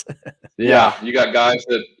guess. Yeah, you got guys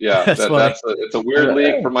that it's a weird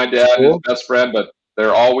league for my dad and his best friend, but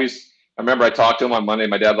they're always. I remember I talked to him on Monday.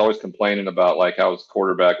 My dad's always complaining about like how his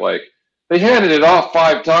quarterback, like, they handed it off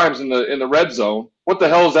 5 times in the red zone. What the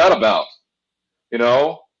hell is that about?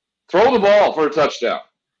 Throw the ball for a touchdown.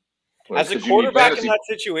 As a quarterback in that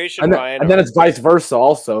situation, Ryan, and then it's vice versa.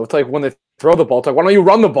 Also, it's like when they throw the ball, it's like, why don't you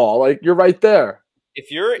run the ball? Like, you're right there.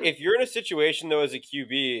 If you're in a situation though as a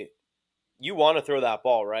QB, you want to throw that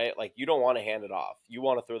ball, right? Like, you don't want to hand it off. You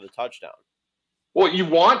want to throw the touchdown. Well, you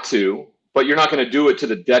want to, but you're not going to do it to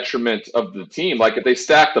the detriment of the team. Like, if they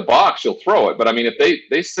stack the box, you'll throw it. But I mean, if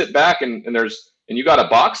they sit back and you got a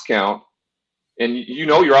box count, and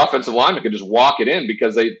your offensive lineman could just walk it in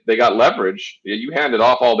because they got leverage, you hand it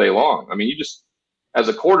off all day long. I mean, you just, as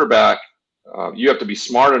a quarterback, you have to be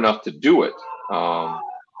smart enough to do it.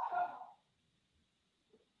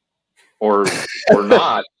 or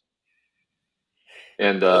not.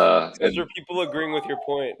 And those are people agreeing with your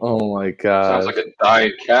point. Oh my god, sounds like a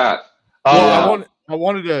dying cat. Well, I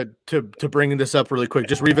wanted to bring this up really quick.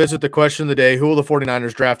 Just revisit the question of the day: who will the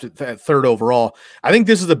 49ers draft at third overall? I think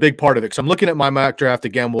this is a big part of it because I'm looking at my mock draft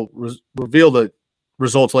again. We'll reveal the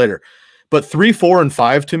results later, but 3, 4, and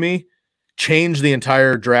 5 to me change the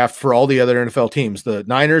entire draft for all the other NFL teams. The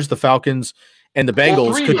Niners, the Falcons, and the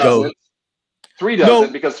Bengals could go. 3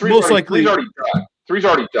 doesn't because three's already done. 3's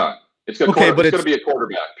already done. It's going to be a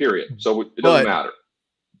quarterback, period. So it doesn't matter.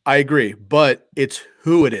 I agree, but it's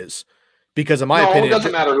who it is. Because in my opinion, it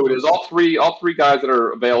doesn't matter who it is. All three guys that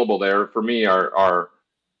are available there for me are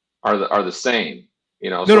the same.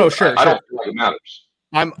 No, sure. I don't think it matters.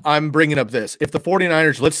 I'm bringing up this. If the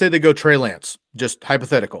 49ers, let's say they go Trey Lance, just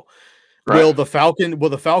hypothetical, right. will the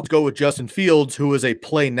Falcons go with Justin Fields, who is a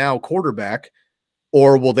play now quarterback,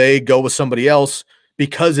 or will they go with somebody else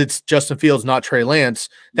because it's Justin Fields, not Trey Lance?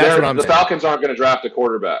 That's what I'm saying. The Falcons aren't going to draft a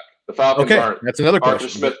quarterback. The Falcons aren't. That's another question.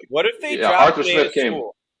 Arthur Smith. What if they draft Arthur Smith came?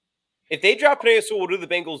 If they draft Penei Sewell, what do the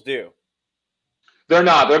Bengals do? They're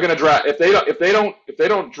not. They're going to draft. If they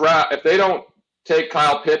don't take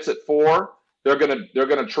Kyle Pitts at 4, they're going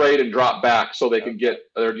to trade and drop back so they can get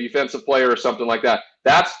their defensive player or something like that.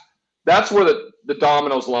 That's where the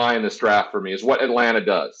dominoes lie in this draft for me, is what Atlanta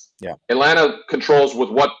does. Yeah. Atlanta controls with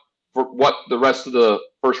what the rest of the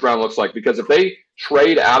first round looks like, because if they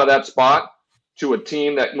trade out of that spot to a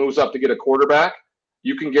team that moves up to get a quarterback,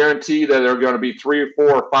 you can guarantee that there are going to be 3 or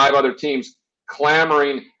 4 or 5 other teams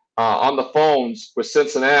clamoring on the phones with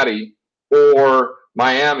Cincinnati or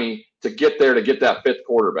Miami to get there to get that 5th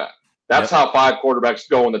quarterback. That's how 5 quarterbacks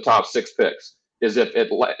go in the top 6 picks, is if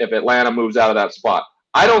Atlanta moves out of that spot.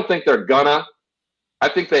 I don't think they're gonna. I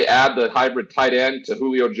think they add the hybrid tight end to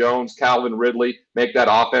Julio Jones, Calvin Ridley, make that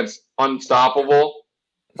offense unstoppable.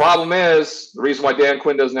 Problem is, the reason why Dan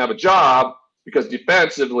Quinn doesn't have a job, because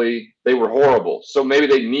defensively they were horrible. So maybe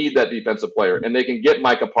they need that defensive player, and they can get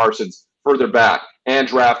Micah Parsons further back and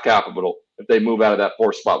draft capital if they move out of that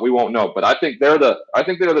 4th spot. We won't know, but I think they're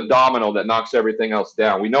the domino that knocks everything else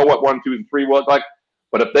down. We know what 1, 2, and 3 look like,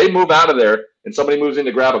 but if they move out of there and somebody moves in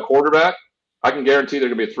to grab a quarterback, I can guarantee there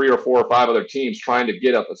are going to be 3 or 4 or 5 other teams trying to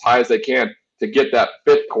get up as high as they can to get that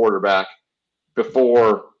 5th quarterback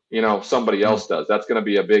before somebody else does. That's going to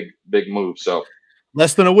be a big move. So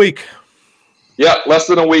less than a week. Yeah, less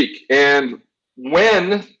than a week. And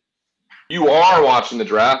when you are watching the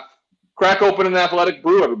draft, crack open an Athletic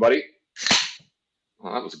Brew, everybody.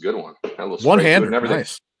 Well, that was a good one. That was one-hander,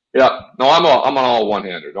 nice. Yeah, no, I'm on all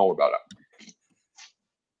one-hander. Don't worry about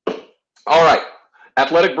it. All right,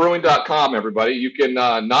 athleticbrewing.com, everybody. You can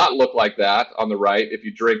not look like that on the right if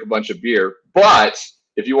you drink a bunch of beer, but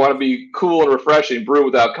if you want to be cool and refreshing, brew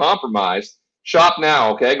without compromise, shop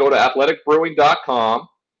now. Okay, go to athleticbrewing.com.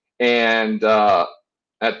 And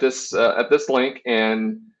at this link,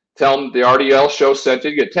 and tell them the RDL show sent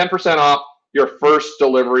you. You get 10% off your first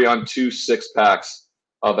delivery on 2 6-packs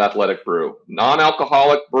of Athletic Brew.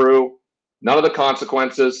 Non-alcoholic brew, none of the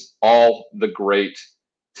consequences, all the great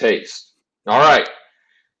taste. All right.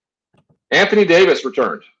 Anthony Davis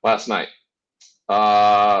returned last night.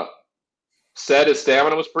 Said his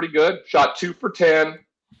stamina was pretty good. Shot 2 for 10,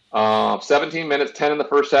 17 minutes, 10 in the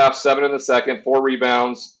first half, 7 in the second, 4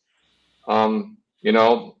 rebounds.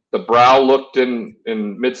 The brow looked in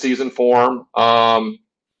midseason form, but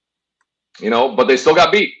they still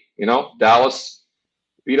got beat. Dallas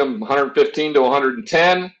beat them 115 to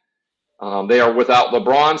 110. They are without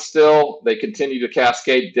LeBron still. They continue to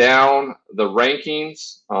cascade down the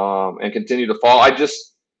rankings and continue to fall. I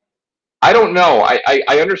don't know.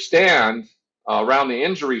 I understand around the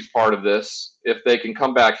injuries part of this, if they can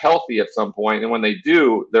come back healthy at some point, and when they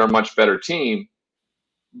do, they're a much better team.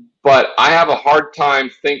 But I have a hard time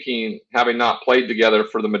thinking, having not played together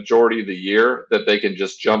for the majority of the year, that they can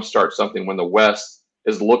just jumpstart something when the West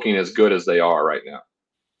is looking as good as they are right now.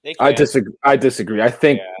 I disagree. I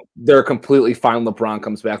think they're completely fine when LeBron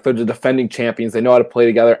comes back. They're the defending champions. They know how to play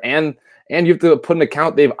together. And you have to put an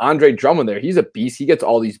account, they have Andre Drummond there. He's a beast. He gets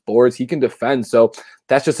all these boards. He can defend. So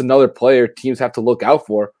that's just another player teams have to look out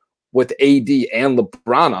for with AD and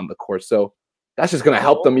LeBron on the court. So that's just going to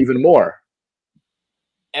help them even more.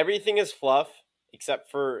 Everything is fluff except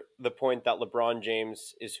for the point that LeBron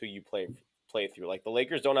James is who you play through. Like, the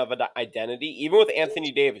Lakers don't have an identity. Even with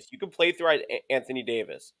Anthony Davis, you can play through Anthony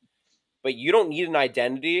Davis, but you don't need an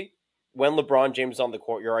identity when LeBron James is on the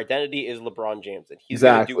court. Your identity is LeBron James, and he's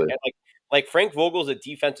going to do it. Like Frank Vogel's a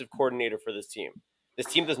defensive coordinator for this team. This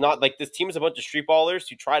team does not like. This team is a bunch of street ballers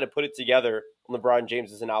who try to put it together when LeBron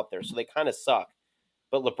James isn't out there, so they kind of suck.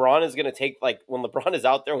 But LeBron is going to take when LeBron is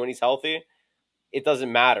out there when he's healthy, it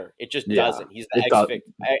doesn't matter. It just doesn't. He's the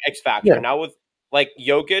X factor. Yeah. Now with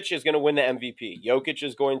Jokic is going to win the MVP. Jokic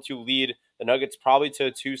is going to lead the Nuggets probably to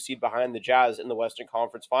a 2 seed behind the Jazz in the Western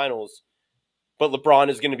Conference Finals. But LeBron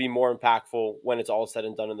is going to be more impactful when it's all said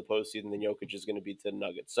and done in the postseason than Jokic is going to be to the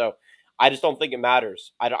Nuggets. So I just don't think it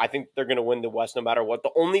matters. I think they're going to win the West no matter what.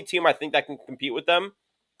 The only team I think that can compete with them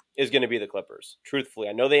is going to be the Clippers. Truthfully,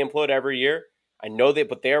 I know they implode every year. I know they,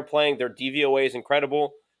 but they are playing. Their DVOA is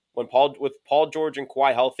incredible. With Paul George and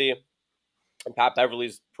Kawhi healthy, and Pat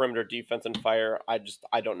Beverly's perimeter defense and fire, I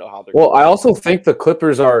don't know how they're. Well, I also think the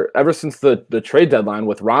Clippers are, ever since the trade deadline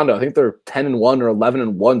with Rondo, I think they're 10-1 or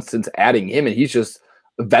 11-1 since adding him, and he's just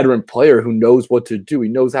a veteran player who knows what to do. He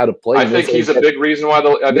knows how to play. I think he's a big reason why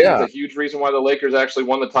it's a huge reason why the Lakers actually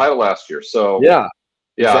won the title last year. So yeah.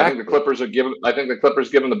 Exactly. I think the Clippers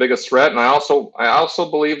give them the biggest threat, and I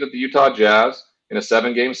also believe that the Utah Jazz in a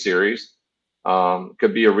 7-game series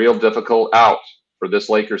could be a real difficult out for this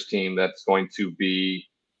Lakers team that's going to be,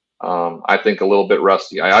 I think, a little bit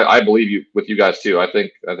rusty. I believe with you guys too. I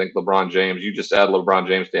think LeBron James. You just add LeBron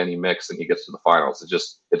James to any mix, and he gets to the finals.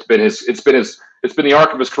 It's been the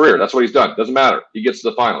arc of his career. That's what he's done. Doesn't matter. He gets to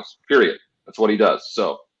the finals. Period. That's what he does.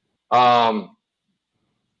 So,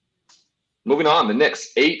 moving on, the Knicks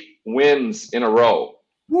 8 wins in a row.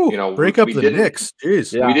 Woo, break up the Knicks.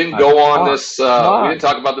 Jeez. Yeah, we didn't go on this. We didn't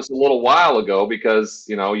talk about this a little while ago because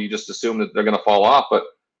you just assume that they're going to fall off. But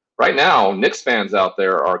right now, Knicks fans out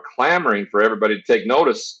there are clamoring for everybody to take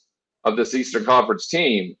notice of this Eastern Conference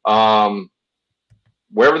team.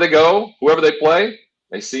 Wherever they go, whoever they play,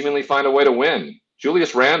 they seemingly find a way to win.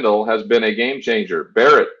 Julius Randle has been a game changer.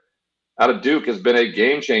 Barrett out of Duke has been a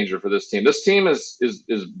game changer for this team. This team is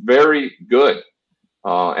very good,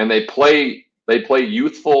 and they play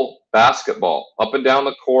youthful basketball up and down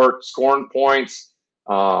the court, scoring points.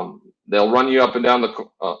 They'll run you up and down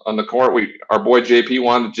on the court. Our boy JP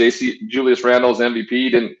wanted Julius Randle as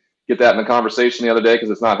MVP. Didn't get that in the conversation the other day because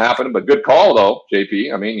it's not happening. But good call though,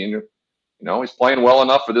 JP. I mean, he's playing well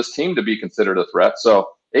enough for this team to be considered a threat. So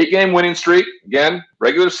 8-game winning streak again,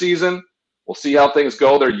 regular season. We'll see how things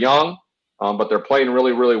go. They're young, but they're playing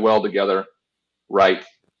really, really well together right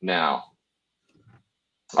now.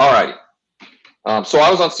 All righty. So I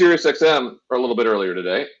was on Sirius XM a little bit earlier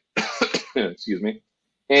today, excuse me,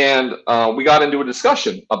 and we got into a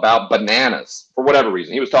discussion about bananas for whatever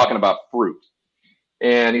reason. He was talking about fruit,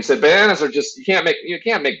 and he said bananas are just you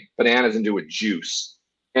can't make bananas into a juice.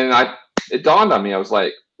 And it dawned on me. I was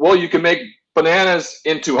like, well, you can make bananas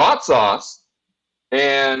into hot sauce.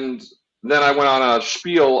 And then I went on a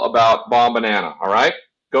spiel about Bomb Banana. All right,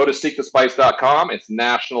 go to seekthespice.com. It's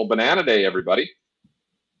National Banana Day, everybody.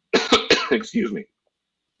 Excuse me.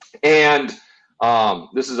 And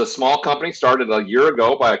this is a small company started a year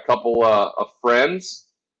ago by a couple of friends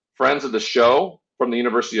of the show from the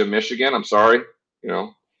University of Michigan. I'm sorry,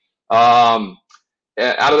 out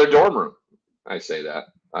of their dorm room. I say that.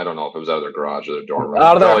 I don't know if it was out of their garage or their dorm room.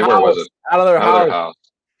 Out of their house. Where was it? Out of their house.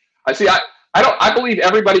 I see. I believe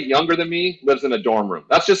everybody younger than me lives in a dorm room.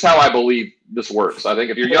 That's just how I believe this works. I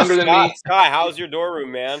think if you're younger than me, Sky, how's your dorm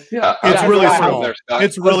room, man? Yeah, it's really small.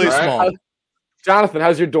 It's really small. Jonathan,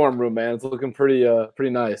 how's your dorm room, man? It's looking pretty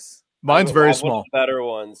nice. Mine's very small. Better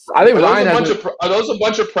ones. I think are those a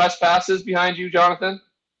bunch of press passes behind you, Jonathan?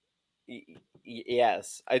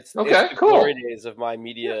 Yes. It's cool. The glory days of my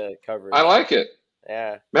media coverage. I like it.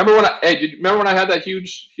 Yeah. Remember when I had that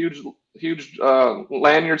huge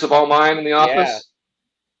lanyards of all mine in the office? Yeah.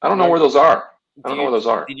 I don't know where those are.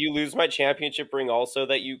 Did you lose my championship ring also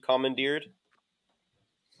that you commandeered?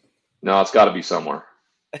 No, it's got to be somewhere.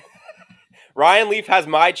 Ryan Leaf has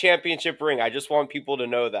my championship ring. I just want people to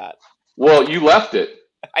know that. Well, you left it.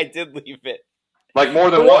 I did leave it. Like more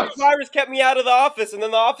than once. The virus kept me out of the office, and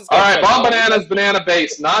then the office got all right, Bomb Banana is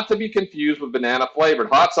banana-based, not to be confused with banana-flavored.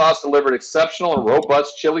 Hot sauce delivered exceptional and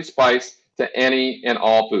robust chili spice to any and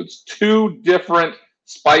all foods. 2 different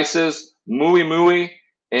spices, Mooey Mooey,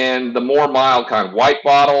 and the more mild kind. White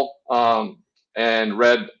bottle and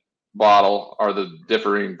red bottle are the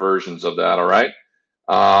differing versions of that, all right?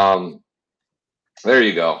 There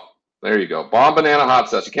you go. Bomb Banana hot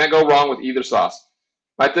sauce. You can't go wrong with either sauce.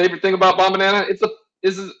 My favorite thing about Bomb Banana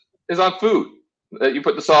is on food that you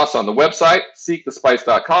put the sauce on. The website,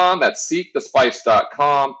 seekthespice.com. That's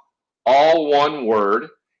seekthespice.com, all one word.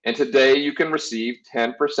 And today you can receive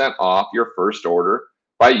 10% off your first order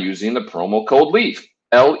by using the promo code LEAF,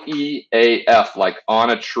 LEAF, like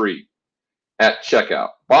on a tree. at checkout.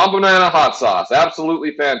 Bomb Banana hot sauce,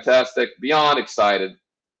 absolutely fantastic. Beyond excited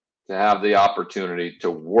to have the opportunity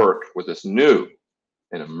to work with this new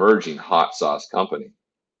and emerging hot sauce company.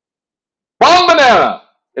 Bomb Banana,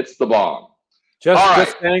 it's the bomb.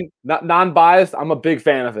 Just saying, not non-biased. I'm a big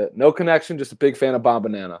fan of it. No connection, just a big fan of Bomb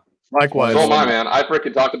Banana. Likewise. So am I, man. I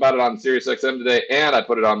freaking talked about it on SiriusXM today, and I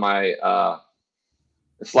put it on my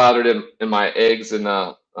slathered in my eggs and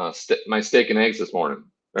my steak and eggs this morning.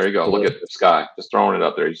 There you go. Look at this guy just throwing it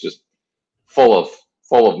up there. He's just full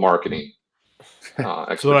of marketing.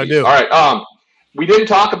 That's what I do. All right. We didn't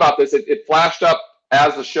talk about this. It flashed up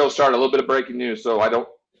as the show started. A little bit of breaking news. So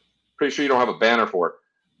pretty sure you don't have a banner for it.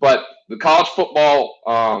 But the college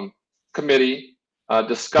football committee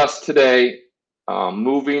discussed today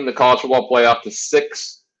moving the college football playoff to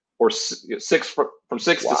six from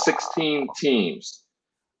 6 to 16 teams.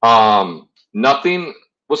 Nothing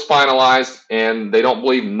was finalized, and they don't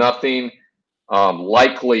believe nothing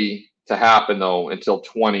likely to happen though until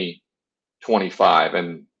 2025,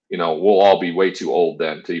 and we'll all be way too old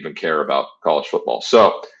then to even care about college football.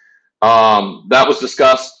 So that was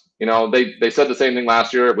discussed. They said the same thing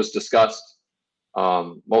last year. It was discussed.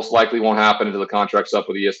 Most likely won't happen until the contract's up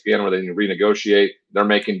with ESPN, where they can renegotiate. They're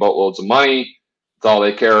making boatloads of money. That's all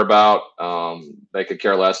they care about. They could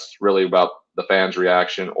care less really about the fans'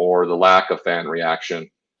 reaction or the lack of fan reaction,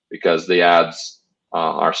 because the ads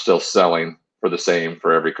are still selling for the same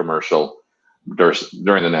for every commercial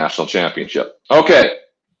during the national championship. Okay,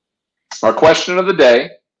 our question of the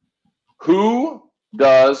day: who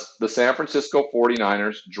does the San Francisco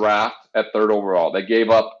 49ers draft at 3rd overall? They gave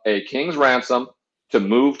up a king's ransom to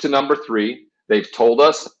move to number 3. They've told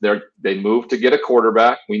us they moved to get a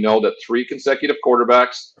quarterback. We know that 3 consecutive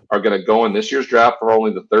quarterbacks are going to go in this year's draft for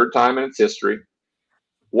only the 3rd time in its history.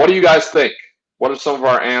 What do you guys think? What are some of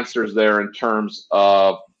our answers there in terms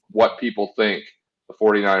of what people think the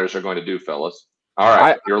 49ers are going to do, fellas? All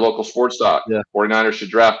right, your local sports doc. Yeah. 49ers should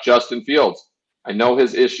draft Justin Fields. I know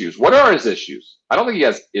his issues. What are his issues? I don't think he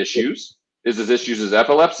has issues. Is his issues his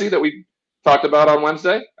epilepsy that we talked about on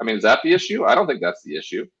Wednesday? I mean, is that the issue? I don't think that's the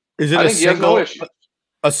issue. Is it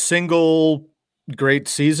a single great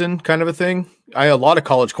season kind of a thing? A lot of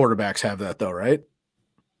college quarterbacks have that though, right?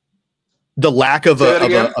 The lack of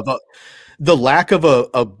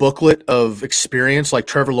a booklet of experience, like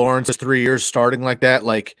Trevor Lawrence is 3 years starting like that.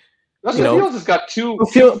 Like, Justin Fields has got two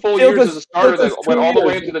full years as a starter that went all the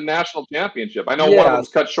way into the national championship. I know one of them was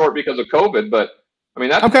cut short because of COVID, but I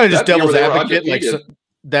mean, I'm kind of just devil's advocate. Like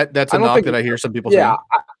that's a knock that I hear some people say.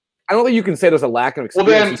 I don't think you can say there's a lack of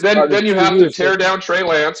experience. Well, then you have to tear down Trey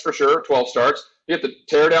Lance for sure, 12 starts. You have to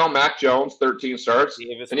tear down Mac Jones, 13 starts, and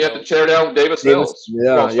you have to tear down Davis Mills,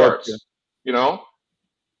 12 starts.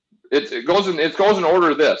 It goes in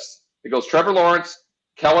order. It goes Trevor Lawrence,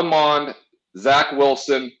 Kellen Mond, Zach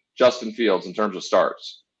Wilson, Justin Fields in terms of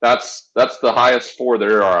starts. That's the highest 4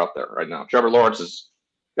 there are out there right now. Trevor Lawrence has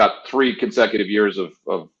got 3 consecutive years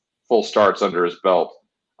of full starts under his belt.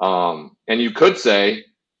 And you could say,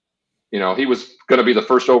 he was going to be the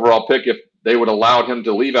 1st overall pick if they would allowed him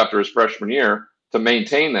to leave after his freshman year to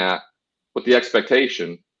maintain that with the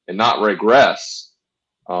expectation and not regress.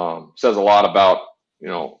 Says a lot about,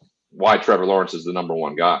 why Trevor Lawrence is the number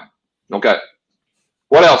 1 guy. Okay.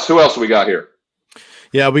 What else? Who else do we got here?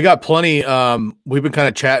 Yeah, we got plenty. We've been kind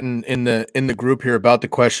of chatting in the group here about the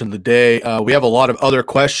question of the day. We have a lot of other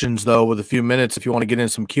questions though, with a few minutes if you want to get in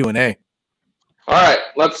some Q&A. All right,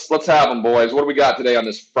 let's have them, boys. What do we got today on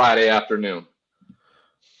this Friday afternoon?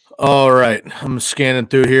 All right, I'm scanning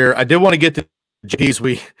through here. I did want to get to JP's.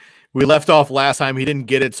 We left off last time. He didn't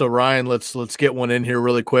get it, so Ryan, let's get one in here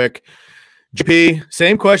really quick. JP,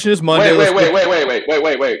 same question as Monday. Wait.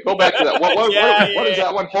 Go back to that. What is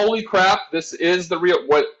that one? Holy crap! This is the real.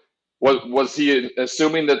 What was he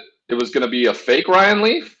assuming that it was going to be a fake Ryan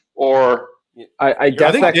Leaf, or? I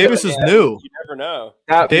think Davis is new. You never know.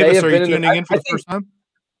 Davis, are you tuning in for the first time?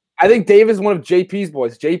 I think Davis is one of JP's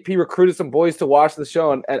boys. JP recruited some boys to watch the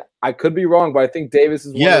show, and I could be wrong, but I think Davis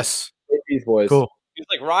is one of JP's boys. Cool. He's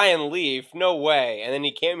like, Ryan Leaf, no way. And then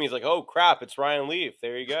he came, he's like, oh, crap, it's Ryan Leaf.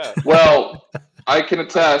 There you go. Well, I can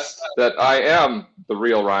attest that I am the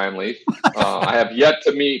real Ryan Leaf. I have yet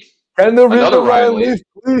to meet another Ryan Leaf.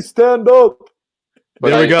 Please stand up.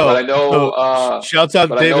 But there we go. But I know. Shouts out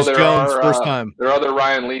Davis Jones, first time. There are other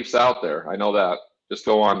Ryan Leafs out there. I know that. Just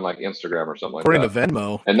go on like Instagram or something like that. According to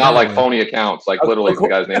Venmo. And not like phony accounts. Like literally the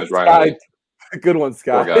guy's name is Ryan Leaf. Good one,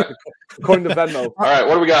 Scott. According to Venmo. All right,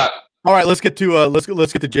 what do we got? All right, let's get to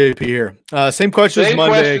JP here. Same question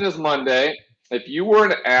as Monday. If you were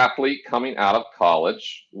an athlete coming out of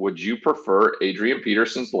college, would you prefer Adrian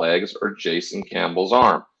Peterson's legs or Jason Campbell's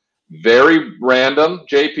arm? very random,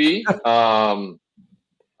 JP.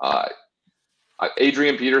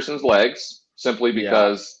 Adrian Peterson's legs, simply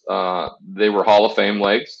because they were Hall of Fame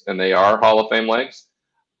legs, and they are Hall of Fame legs.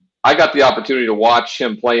 I got the opportunity to watch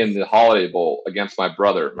him play in the Holiday Bowl against my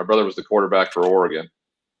brother. My brother was the quarterback for Oregon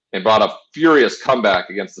and brought a furious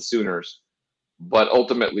comeback against the Sooners. But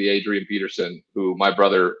ultimately, Adrian Peterson, who my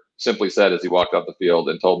brother simply said as he walked off the field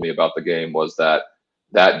and told me about the game, was that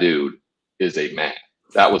dude is a man.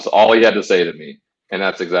 That was all he had to say to me. And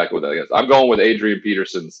that's exactly what that is. I'm going with Adrian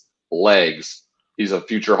Peterson's legs. He's a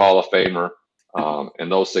future Hall of Famer.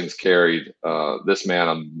 And those things carried this man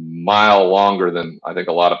a mile longer than I think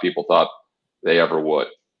a lot of people thought they ever would.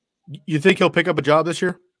 You think he'll pick up a job this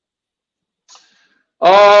year?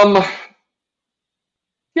 Yeah.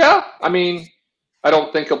 I mean, I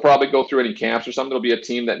don't think he'll probably go through any camps or something. It'll be a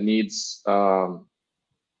team that needs something.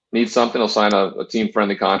 He'll sign a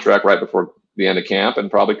team-friendly contract right before the end of camp and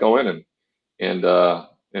probably go in and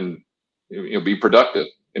be productive.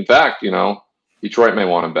 In fact, Detroit may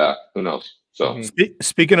want him back. Who knows? So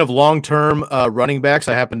speaking of long-term running backs,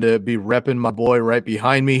 I happen to be repping my boy right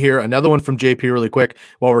behind me here. Another one from JP really quick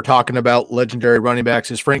while we're talking about legendary running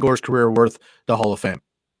backs. Is Frank Gore's career worth the Hall of Fame?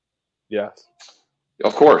 Yes.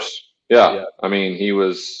 Of course. Yeah. I mean,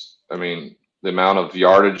 the amount of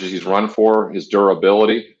yardage he's run for, his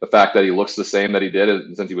durability, the fact that he looks the same that he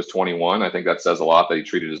did since he was 21, I think that says a lot that he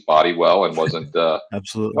treated his body well and wasn't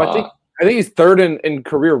absolutely. Well, I think he's third in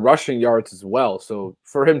career rushing yards as well. So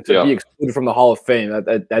for him to be excluded from the Hall of Fame,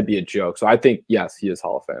 that'd be a joke. So I think, yes, he is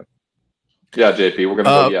Hall of Fame. Yeah, JP, we're going to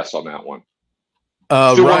go yes on that one.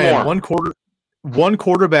 Ryan, one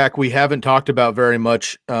quarterback we haven't talked about very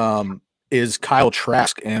much is Kyle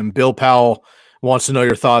Trask, and Bill Powell wants to know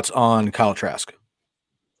your thoughts on Kyle Trask.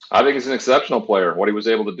 I think he's an exceptional player. What he was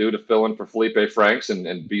able to do to fill in for Felipe Franks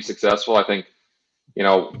and be successful. I think,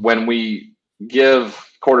 when we give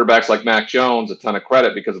quarterbacks like Mac Jones a ton of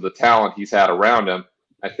credit because of the talent he's had around him,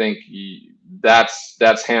 I think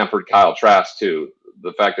that's hampered Kyle Trask too.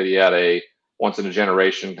 The fact that he had a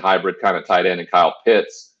once-in-a-generation hybrid kind of tight end in Kyle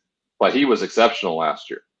Pitts, but he was exceptional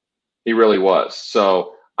last year. He really was.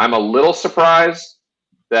 So I'm a little surprised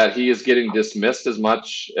that he is getting dismissed as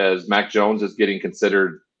much as Mac Jones is getting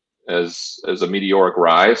considered as a meteoric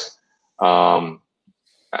rise. I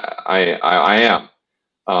am.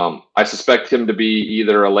 I suspect him to be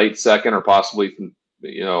either a late second or possibly,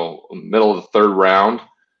 middle of the third round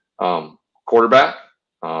quarterback.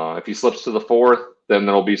 If he slips to the fourth, then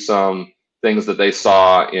there'll be some things that they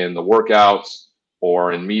saw in the workouts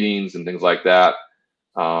or in meetings and things like that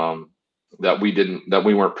that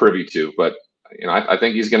we weren't privy to. But I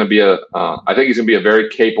think he's going to be a very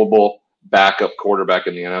capable backup quarterback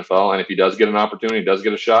in the NFL. And if he does get an opportunity, does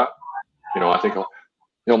get a shot, I think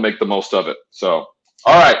he'll make the most of it. So.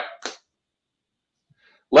 All right.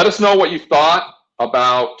 Let us know what you thought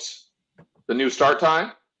about the new start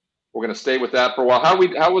time. We're going to stay with that for a while. How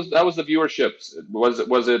was the viewership? Was it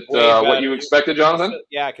what you expected, Jonathan?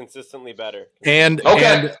 Yeah, consistently better. And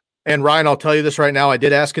Ryan, I'll tell you this right now. I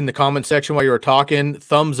did ask in the comment section while you were talking.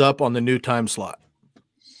 Thumbs up on the new time slot.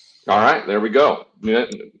 All right, there we go.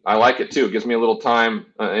 I like it too. It gives me a little time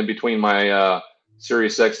in between my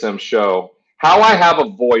Sirius XM show. How I have a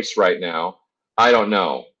voice right now, I don't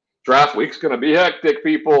know. Draft week's going to be hectic,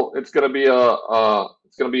 people. It's going to be a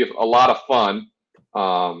lot of fun.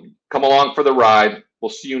 Come along for the ride. We'll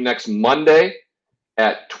see you next Monday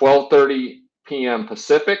at 12:30 p.m.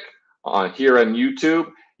 Pacific here on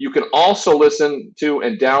YouTube. You can also listen to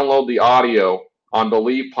and download the audio on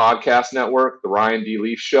Believe Podcast Network, the Ryan D.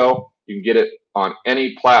 Leaf Show. You can get it on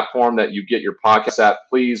any platform that you get your podcast at.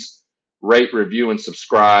 Please rate, review, and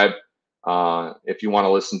subscribe. If you want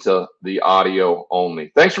to listen to the audio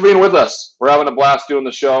only. Thanks for being with us. We're having a blast doing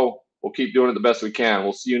the show. We'll keep doing it the best we can.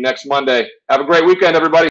 We'll see you next Monday. Have a great weekend, everybody.